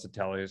someone else to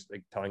tell us,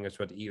 like telling us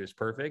what to eat is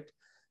perfect.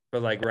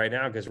 But like right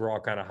now, because we're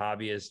all kind of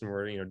hobbyists and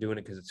we're, you know, doing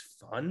it because it's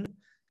fun,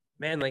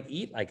 man, like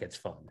eat like it's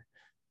fun.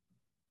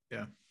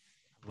 Yeah.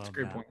 That's a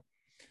great point.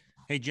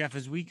 Hey, Jeff,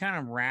 as we kind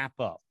of wrap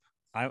up,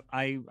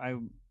 I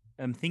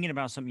am thinking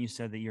about something you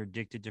said that you're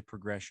addicted to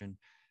progression.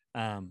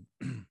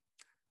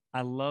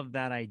 I love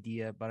that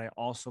idea, but I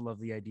also love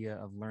the idea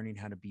of learning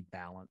how to be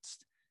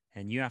balanced.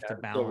 And you have to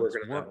balance.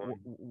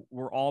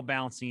 We're all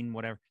balancing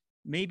whatever.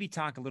 Maybe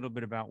talk a little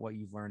bit about what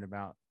you've learned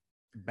about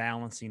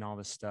balancing all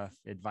this stuff,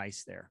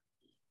 advice there.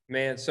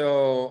 Man,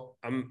 so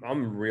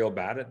I'm real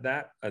bad at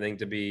that. I think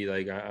to be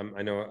like,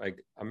 I know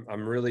like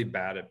I'm really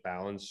bad at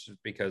balance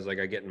because like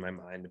I get in my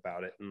mind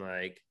about it. And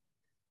like,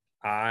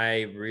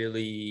 I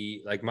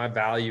really like my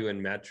value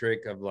and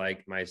metric of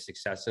like my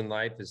success in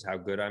life is how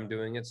good I'm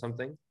doing at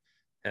something.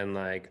 And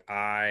like,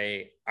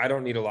 I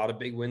don't need a lot of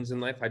big wins in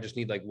life. I just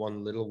need like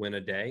one little win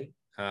a day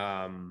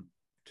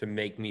to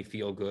make me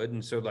feel good.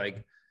 And so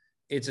like,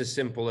 it's as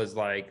simple as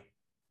like,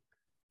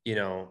 you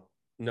know,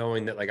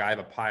 knowing that like I have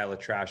a pile of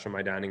trash on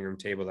my dining room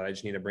table that I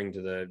just need to bring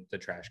to the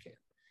trash can.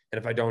 And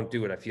if I don't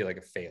do it, I feel like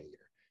a failure,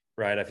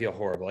 right? I feel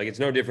horrible. Like it's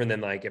no different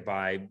than like if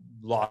I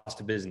lost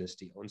a business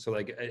deal. And so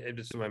like, it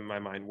just, my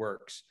mind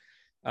works.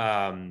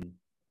 And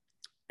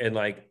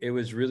like, it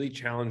was really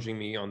challenging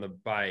me on the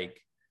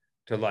bike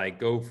to like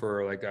go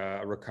for like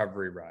a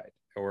recovery ride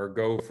or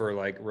go for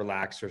like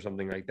relax or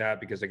something like that,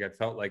 because like I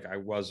felt like I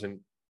wasn't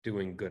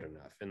doing good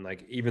enough. And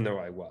like, even though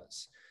I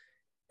was,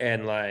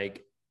 and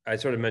like, I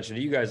sort of mentioned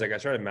to you guys, like I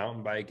started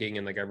mountain biking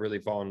and like I really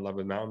fall in love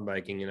with mountain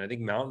biking. And I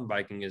think mountain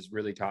biking has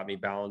really taught me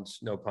balance,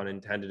 no pun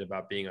intended,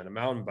 about being on a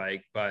mountain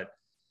bike, but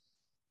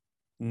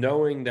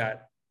knowing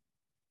that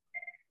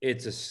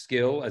it's a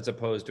skill as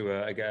opposed to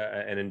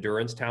an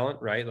endurance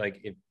talent, right? Like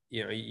if,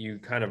 you know, you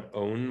kind of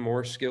own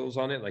more skills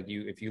on it. Like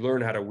if you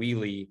learn how to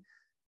wheelie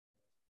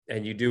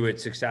and you do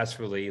it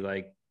successfully,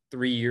 like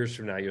 3 years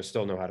from now, you'll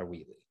still know how to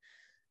wheelie.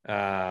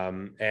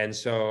 And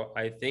so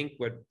I think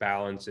what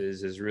balance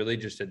is really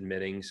just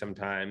admitting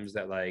sometimes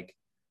that like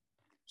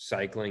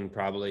cycling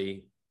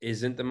probably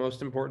isn't the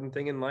most important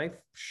thing in life.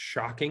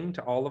 Shocking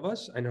to all of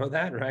us. I know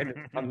that, right?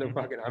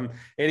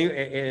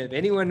 If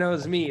anyone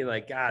knows me,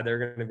 like, God, they're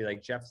going to be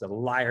like, Jeff's a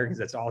liar because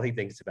that's all he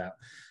thinks about.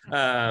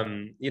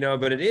 You know,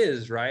 but it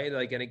is, right?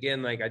 Like, and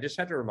again, like, I just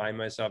have to remind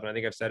myself, and I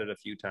think I've said it a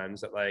few times,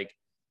 that like,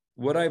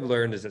 what I've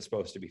learned is it's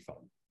supposed to be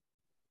fun,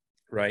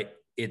 right?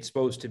 It's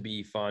supposed to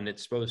be fun.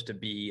 It's supposed to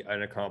be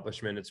an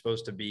accomplishment. It's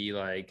supposed to be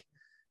like,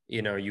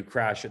 you know, you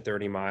crash at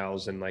 30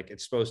 miles and like,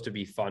 it's supposed to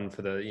be fun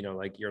for the, you know,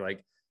 like, you're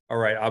like, all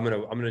right, I'm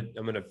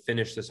going to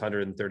finish this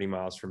 130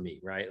 miles for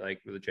me, right?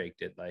 Like what Jake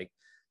did. Like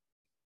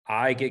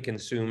I get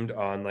consumed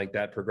on like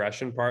that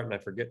progression part and I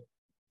forget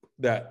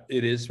that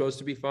it is supposed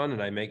to be fun.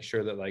 And I make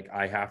sure that like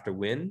I have to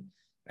win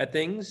at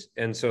things.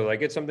 And so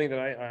like, it's something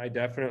that I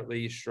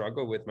definitely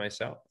struggle with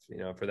myself, you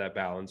know, for that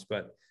balance.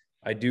 But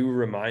I do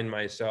remind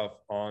myself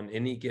on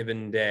any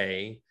given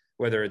day,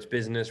 whether it's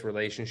business,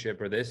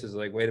 relationship, or this, is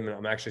like, wait a minute,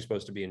 I'm actually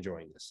supposed to be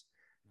enjoying this.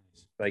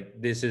 Like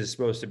this is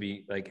supposed to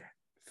be like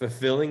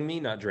fulfilling me,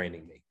 not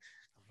draining me.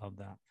 I love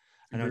that.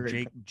 I know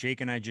Jake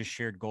and I just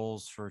shared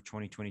goals for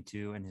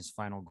 2022, and his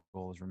final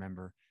goal is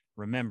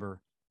remember,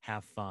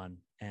 have fun.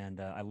 And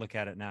I look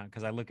at it now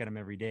because I look at them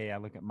every day. I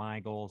look at my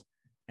goals.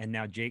 and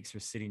now Jake's are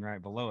sitting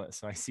right below it,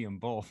 so I see them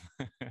both.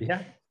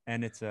 Yeah.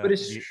 And it's But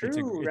it's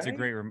true, it's a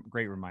right?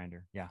 great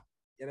reminder. Yeah.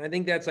 And I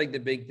think that's like the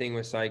big thing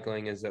with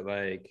cycling is that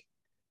like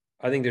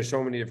I think there's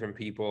so many different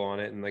people on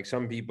it, and like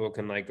some people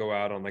can like go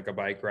out on like a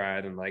bike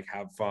ride and like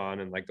have fun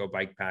and like go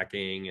bike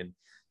packing and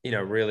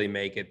really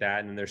make it that.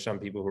 And then there's some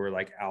people who are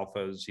like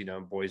alphas,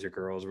 boys or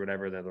girls or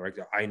whatever, that are like,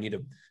 I need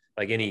to,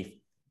 like, any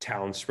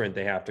town sprint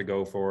they have to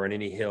go for, and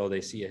any hill,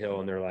 they see a hill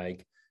and they're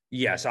like,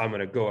 yes, I'm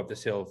gonna go up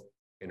this hill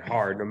and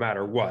hard no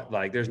matter what.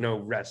 Like there's no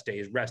rest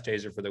days. Rest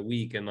days are for the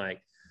week. And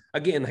like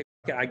again, like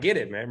I get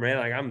it, man.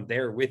 Like I'm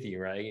there with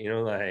you, right?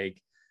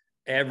 Like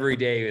every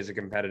day is a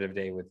competitive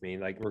day with me,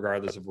 like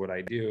regardless of what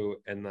I do.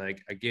 And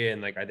like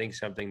again, like I think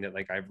something that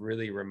like I've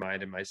really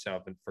reminded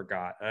myself and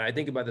forgot, and I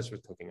think about this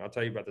with cooking. I'll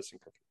tell you about this in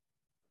cooking.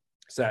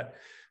 So that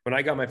when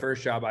I got my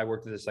first job, I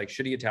worked at this like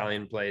shitty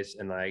Italian place,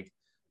 and like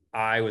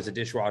I was a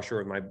dishwasher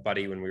with my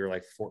buddy when we were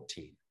like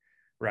 14.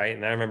 Right.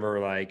 And I remember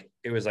like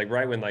it was like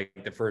right when like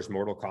the first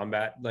Mortal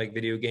Kombat like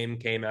video game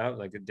came out,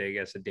 like the day, I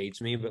guess it dates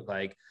me, but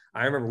like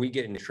I remember we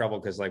get in trouble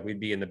because like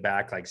we'd be in the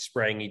back like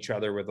spraying each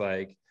other with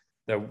like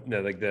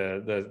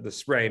the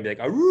spray and be like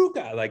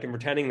Aruka, like, and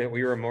pretending that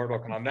we were in Mortal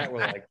Kombat.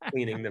 We're like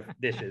cleaning the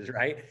dishes,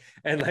 right?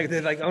 And like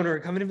they're like, owner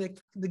coming in, like,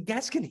 the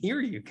guests can hear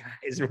you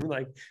guys. And we're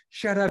like,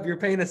 shut up, you're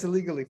paying us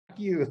illegally. Fuck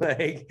you.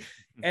 Like,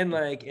 and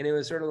it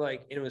was sort of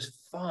like, it was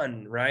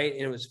fun, right?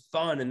 And it was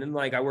fun. And then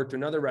like I worked at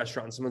another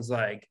restaurant, and someone's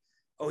like,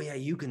 oh yeah,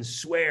 you can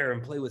swear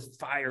and play with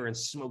fire and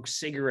smoke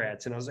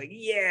cigarettes. And I was like,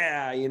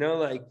 yeah,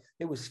 like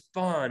it was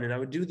fun. And I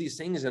would do these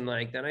things. And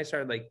like, then I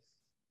started like,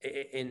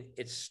 and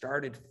it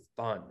started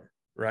fun,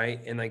 right?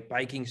 And like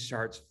biking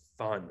starts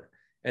fun.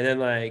 And then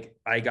like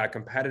I got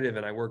competitive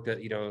and I worked at,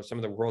 some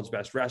of the world's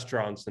best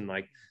restaurants. And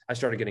like I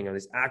started getting all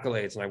these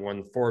accolades, and I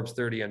won Forbes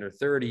 30 under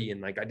 30. And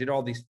like I did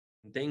all these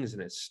things,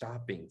 and it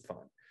stopped being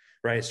fun,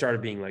 right? It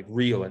started being like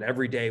real. And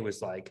every day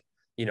was like,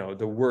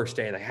 the worst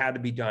day, and I had to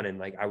be done. And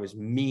like I was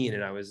mean,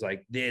 and I was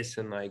like this,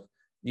 and like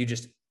you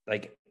just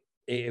like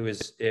it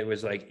was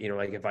like,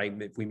 like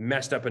if we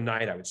messed up a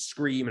night, I would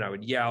scream and I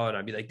would yell and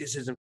I'd be like, this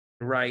isn't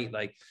right,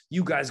 like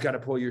you guys got to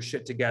pull your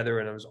shit together.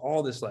 And it was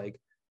all this like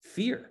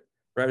fear,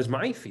 right? It was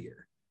my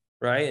fear,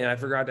 right? And I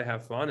forgot to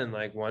have fun. And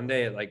like one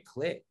day it like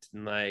clicked,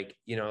 and like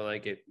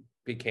like it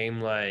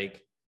became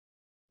like,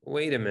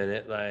 wait a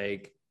minute,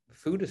 like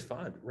food is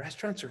fun,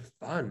 restaurants are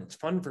fun, it's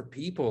fun for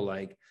people.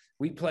 Like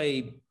we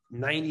play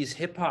 90s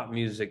hip-hop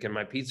music in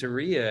my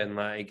pizzeria, and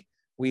like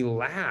we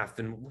laugh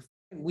and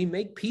we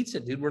make pizza,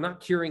 dude. We're not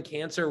curing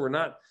cancer, we're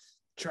not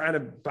trying to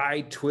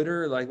buy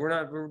Twitter, like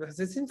we're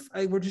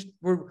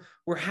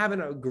having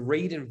a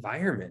great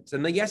environment.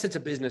 And like, yes, it's a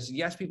business,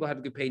 yes, people have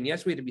to get paid, and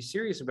yes, we have to be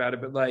serious about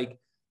it, but like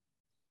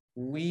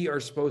we are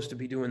supposed to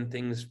be doing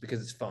things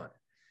because it's fun.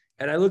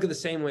 And I look at the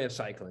same way of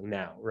cycling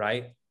now,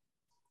 right?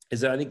 Is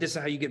that I think this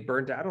is how you get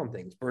burnt out on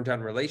things, burnt out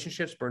in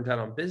relationships, burnt out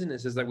on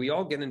business, is that we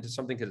all get into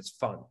something because it's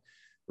fun,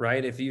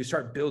 right? If you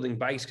start building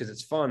bikes because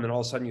it's fun, then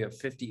all of a sudden you have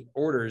 50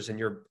 orders and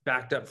you're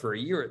backed up for a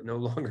year, it no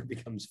longer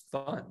becomes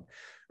fun,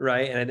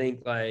 right? And I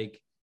think like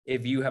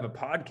if you have a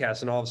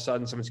podcast and all of a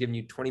sudden someone's giving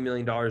you $20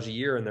 million a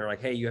year and they're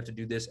like, hey, you have to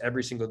do this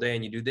every single day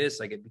and you do this,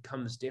 like it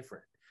becomes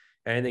different.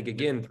 And I think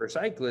again, for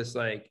cyclists,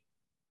 like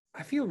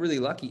I feel really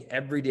lucky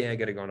every day I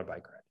get to go on a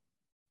bike ride.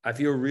 I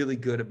feel really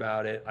good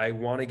about it. I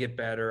want to get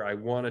better. I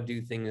want to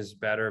do things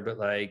better, but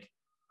like,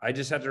 I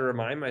just have to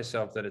remind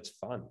myself that it's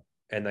fun.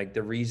 And like,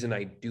 the reason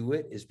I do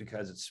it is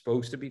because it's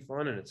supposed to be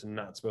fun, and it's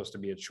not supposed to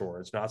be a chore.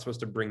 It's not supposed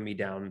to bring me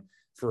down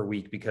for a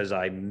week because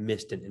I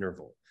missed an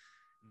interval.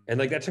 And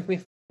like, that took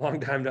me a long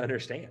time to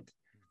understand.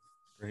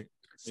 Great.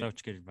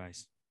 Such good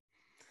advice.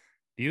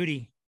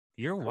 Beauty.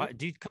 You're wise,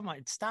 dude. Come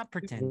on, stop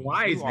pretending.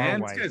 Wise, you man.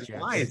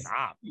 Wise.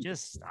 Stop.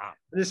 Just stop.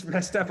 I just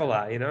messed up a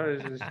lot,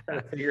 just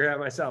trying to figure it out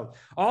myself.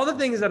 All the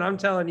things that I'm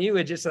telling you,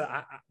 it just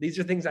these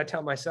are things I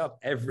tell myself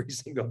every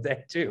single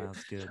day too.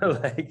 That's good. So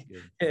like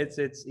good.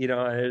 It's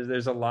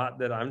there's a lot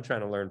that I'm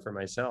trying to learn for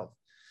myself.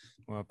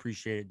 Well,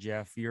 appreciate it,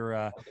 Jeff. You're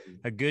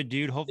a good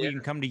dude. Hopefully you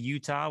can come to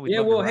Utah.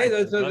 Well, hey,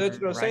 that's what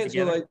I'm saying.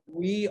 So like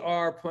we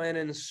are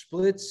planning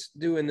splits,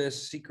 doing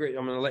this secret.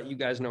 I'm going to let you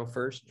guys know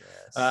first.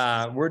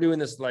 Yes. We're doing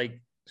this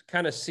like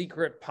kind of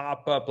secret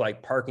pop-up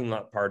like parking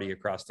lot party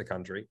across the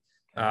country.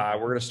 We're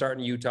going to start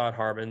in Utah at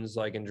Harmon's,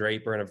 like in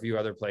Draper and a few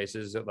other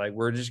places that like,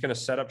 we're just going to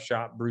set up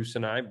shop. Bruce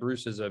and I.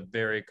 Bruce is a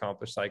very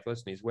accomplished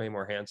cyclist and he's way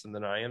more handsome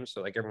than I am.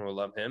 So like everyone will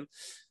love him.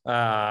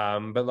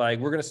 But like,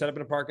 we're going to set up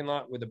in a parking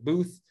lot with a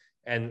booth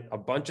and a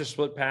bunch of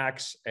split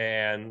packs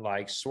and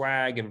like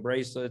swag and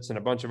bracelets and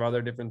a bunch of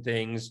other different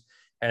things.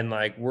 And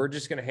like, we're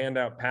just going to hand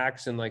out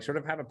packs and like sort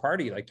of have a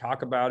party, like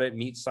talk about it,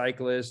 meet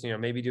cyclists,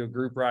 maybe do a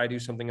group ride, do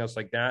something else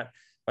like that.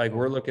 Like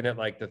we're looking at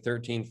like the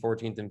 13th,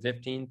 14th, and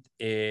 15th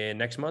in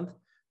next month.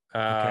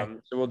 So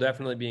we'll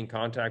definitely be in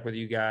contact with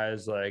you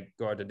guys, like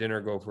go out to dinner,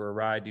 go for a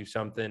ride, do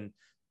something.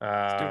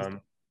 Yes.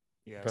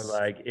 But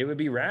like, it would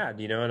be rad,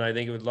 and I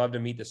think it would love to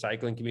meet the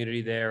cycling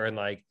community there and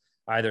like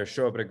either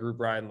show up at a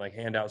group ride and like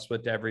hand out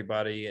split to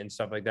everybody and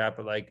stuff like that.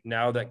 But like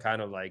now that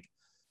kind of like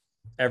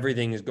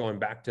everything is going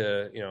back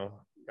to,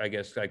 I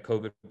guess like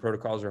COVID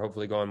protocols are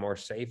hopefully going more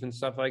safe and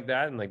stuff like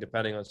that. And like,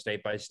 depending on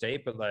state by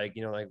state, but like,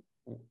 you know, like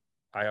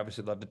I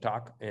obviously love to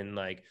talk, and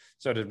like,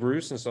 so does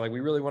Bruce. And so like, we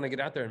really want to get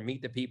out there and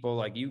meet the people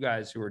like you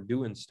guys who are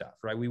doing stuff,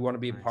 right? We want to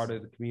be a part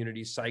of the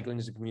community. Cycling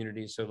is a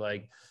community. So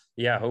like,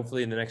 yeah,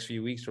 hopefully in the next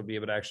few weeks, we'll be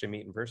able to actually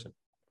meet in person.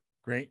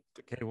 Great.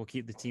 Okay. We'll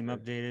keep the team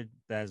updated.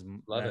 That's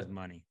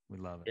money. We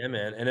love it. Yeah,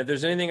 man. And if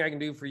there's anything I can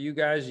do for you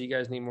guys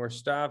need more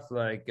stuff,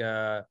 like,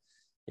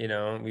 you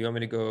know, you want me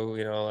to go,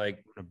 you know,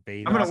 like I'm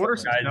going to order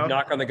some stuff.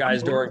 Knock on the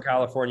guy's door in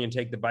California and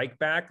take the bike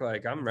back.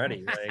 Like, I'm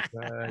ready.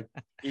 Like,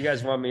 you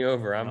guys want me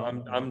over.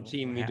 I'm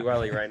team me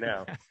Dwelly right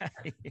now.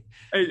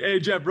 Hey,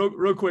 Jeff,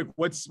 real quick.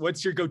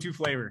 What's your go-to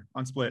flavor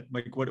on Split?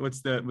 Like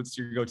what's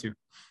your go-to?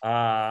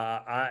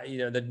 You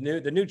know,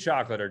 the new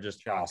chocolate are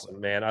just awesome,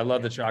 man. I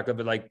love the chocolate,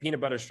 but like peanut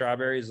butter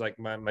strawberry is like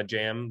my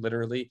jam,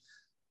 literally.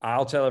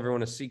 I'll tell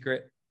everyone a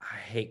secret. I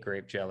hate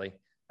grape jelly.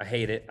 I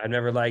hate it. I've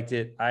never liked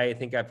it. I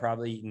think I've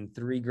probably eaten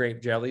 3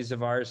 grape jellies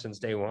of ours since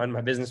day one.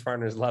 My business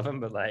partners love them,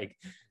 but like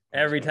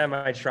every time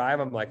I try them,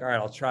 I'm like, all right,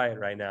 I'll try it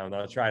right now. And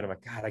I'll try it. I'm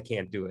like, God, I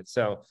can't do it.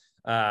 So,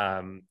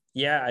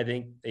 yeah, I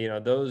think, you know,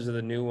 those are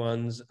the new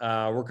ones.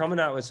 We're coming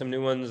out with some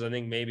new ones. I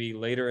think maybe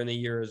later in the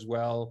year as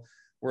well.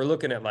 We're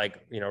looking at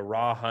like, you know,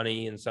 raw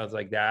honey and stuff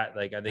like that.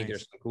 Like, I think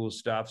there's some cool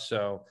stuff.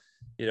 So,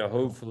 you know,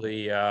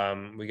 hopefully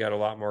we got a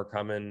lot more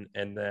coming.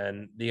 And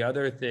then the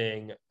other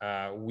thing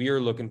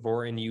we're looking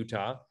for in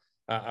Utah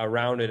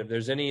around it, if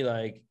there's any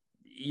like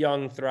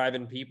young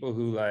thriving people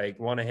who like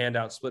want to hand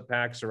out split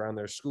packs around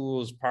their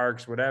schools,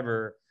 parks,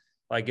 whatever,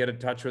 like get in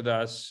touch with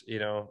us, you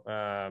know,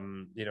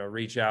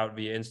 reach out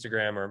via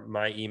Instagram, or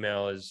my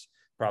email is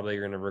probably,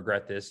 you're going to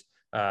regret this,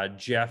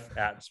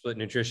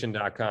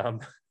 Jeff@splitnutrition.com.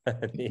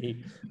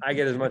 I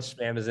get as much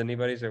spam as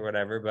anybody's or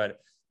whatever,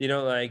 but you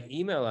know, like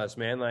email us,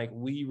 man. Like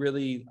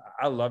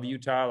I love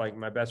Utah. Like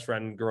my best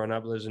friend growing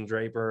up lives in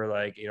Draper.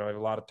 Like, you know, I have a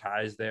lot of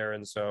ties there.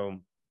 And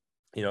so,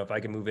 you know, if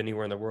I can move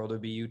anywhere in the world,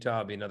 it'd be Utah.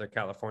 I'll be another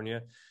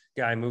California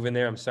guy moving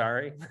there. I'm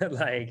sorry.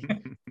 Like,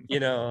 you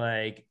know,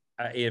 like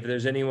if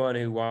there's anyone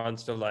who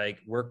wants to like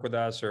work with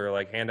us or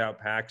like hand out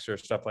packs or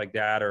stuff like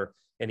that, or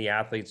any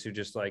athletes who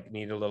just like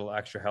need a little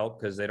extra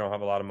help because they don't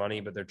have a lot of money,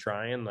 but they're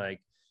trying,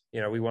 like, you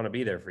know, we want to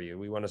be there for you.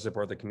 We want to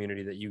support the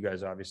community that you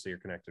guys obviously are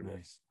connected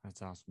with.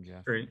 That's awesome,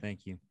 Jeff. Great.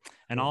 Thank you.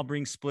 And I'll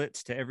bring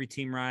splits to every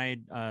team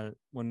ride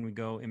when we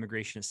go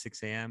immigration at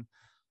 6 a.m.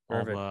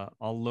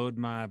 I'll load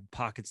my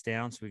pockets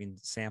down so we can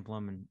sample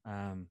them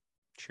and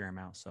share them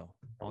out. So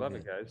I love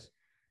it, guys.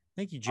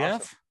 Thank you,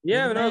 Jeff. Awesome.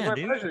 Yeah, no, it was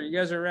my pleasure. You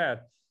guys are rad.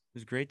 It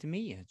was great to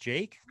meet you.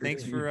 Jake,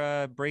 thanks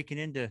for breaking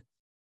into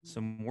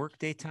some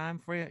workday time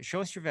for you.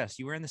 Show us your vest.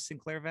 You wearing the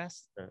Sinclair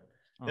vest? Yeah.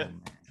 Oh,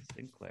 man,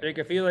 Sinclair. Jake,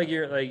 I feel like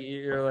you're about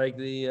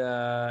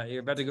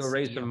to go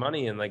raise some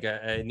money in like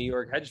a New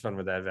York hedge fund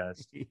with that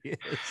vest.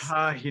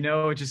 You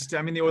know, just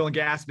I'm in the oil and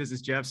gas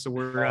business, Jeff. So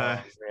we're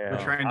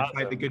trying to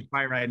fight the good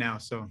fight right now.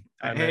 So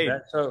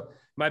so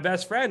my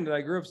best friend that I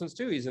grew up since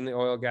too, he's in the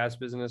oil gas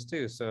business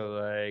too. So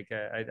like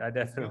I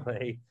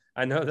definitely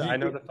I know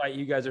the fight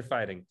you guys are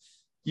fighting.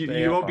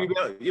 You won't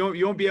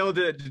be able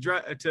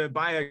to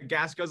buy a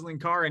gas guzzling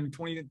car in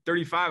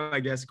 2035, I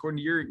guess, according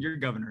to your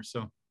governor.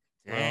 So.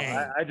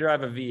 Well, I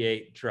drive a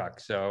V8 truck,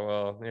 so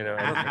well, you know,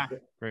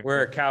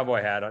 wear a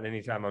cowboy hat on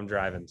any time I'm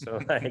driving. So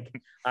like,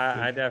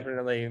 I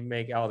definitely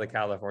make all the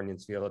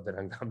Californians feel a bit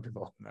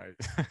uncomfortable. Nice.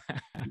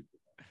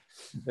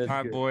 All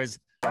right, boys.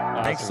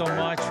 Awesome. Thanks so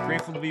much.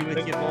 Grateful to be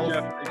with you both.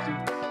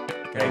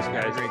 Thanks,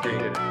 guys.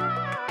 Great.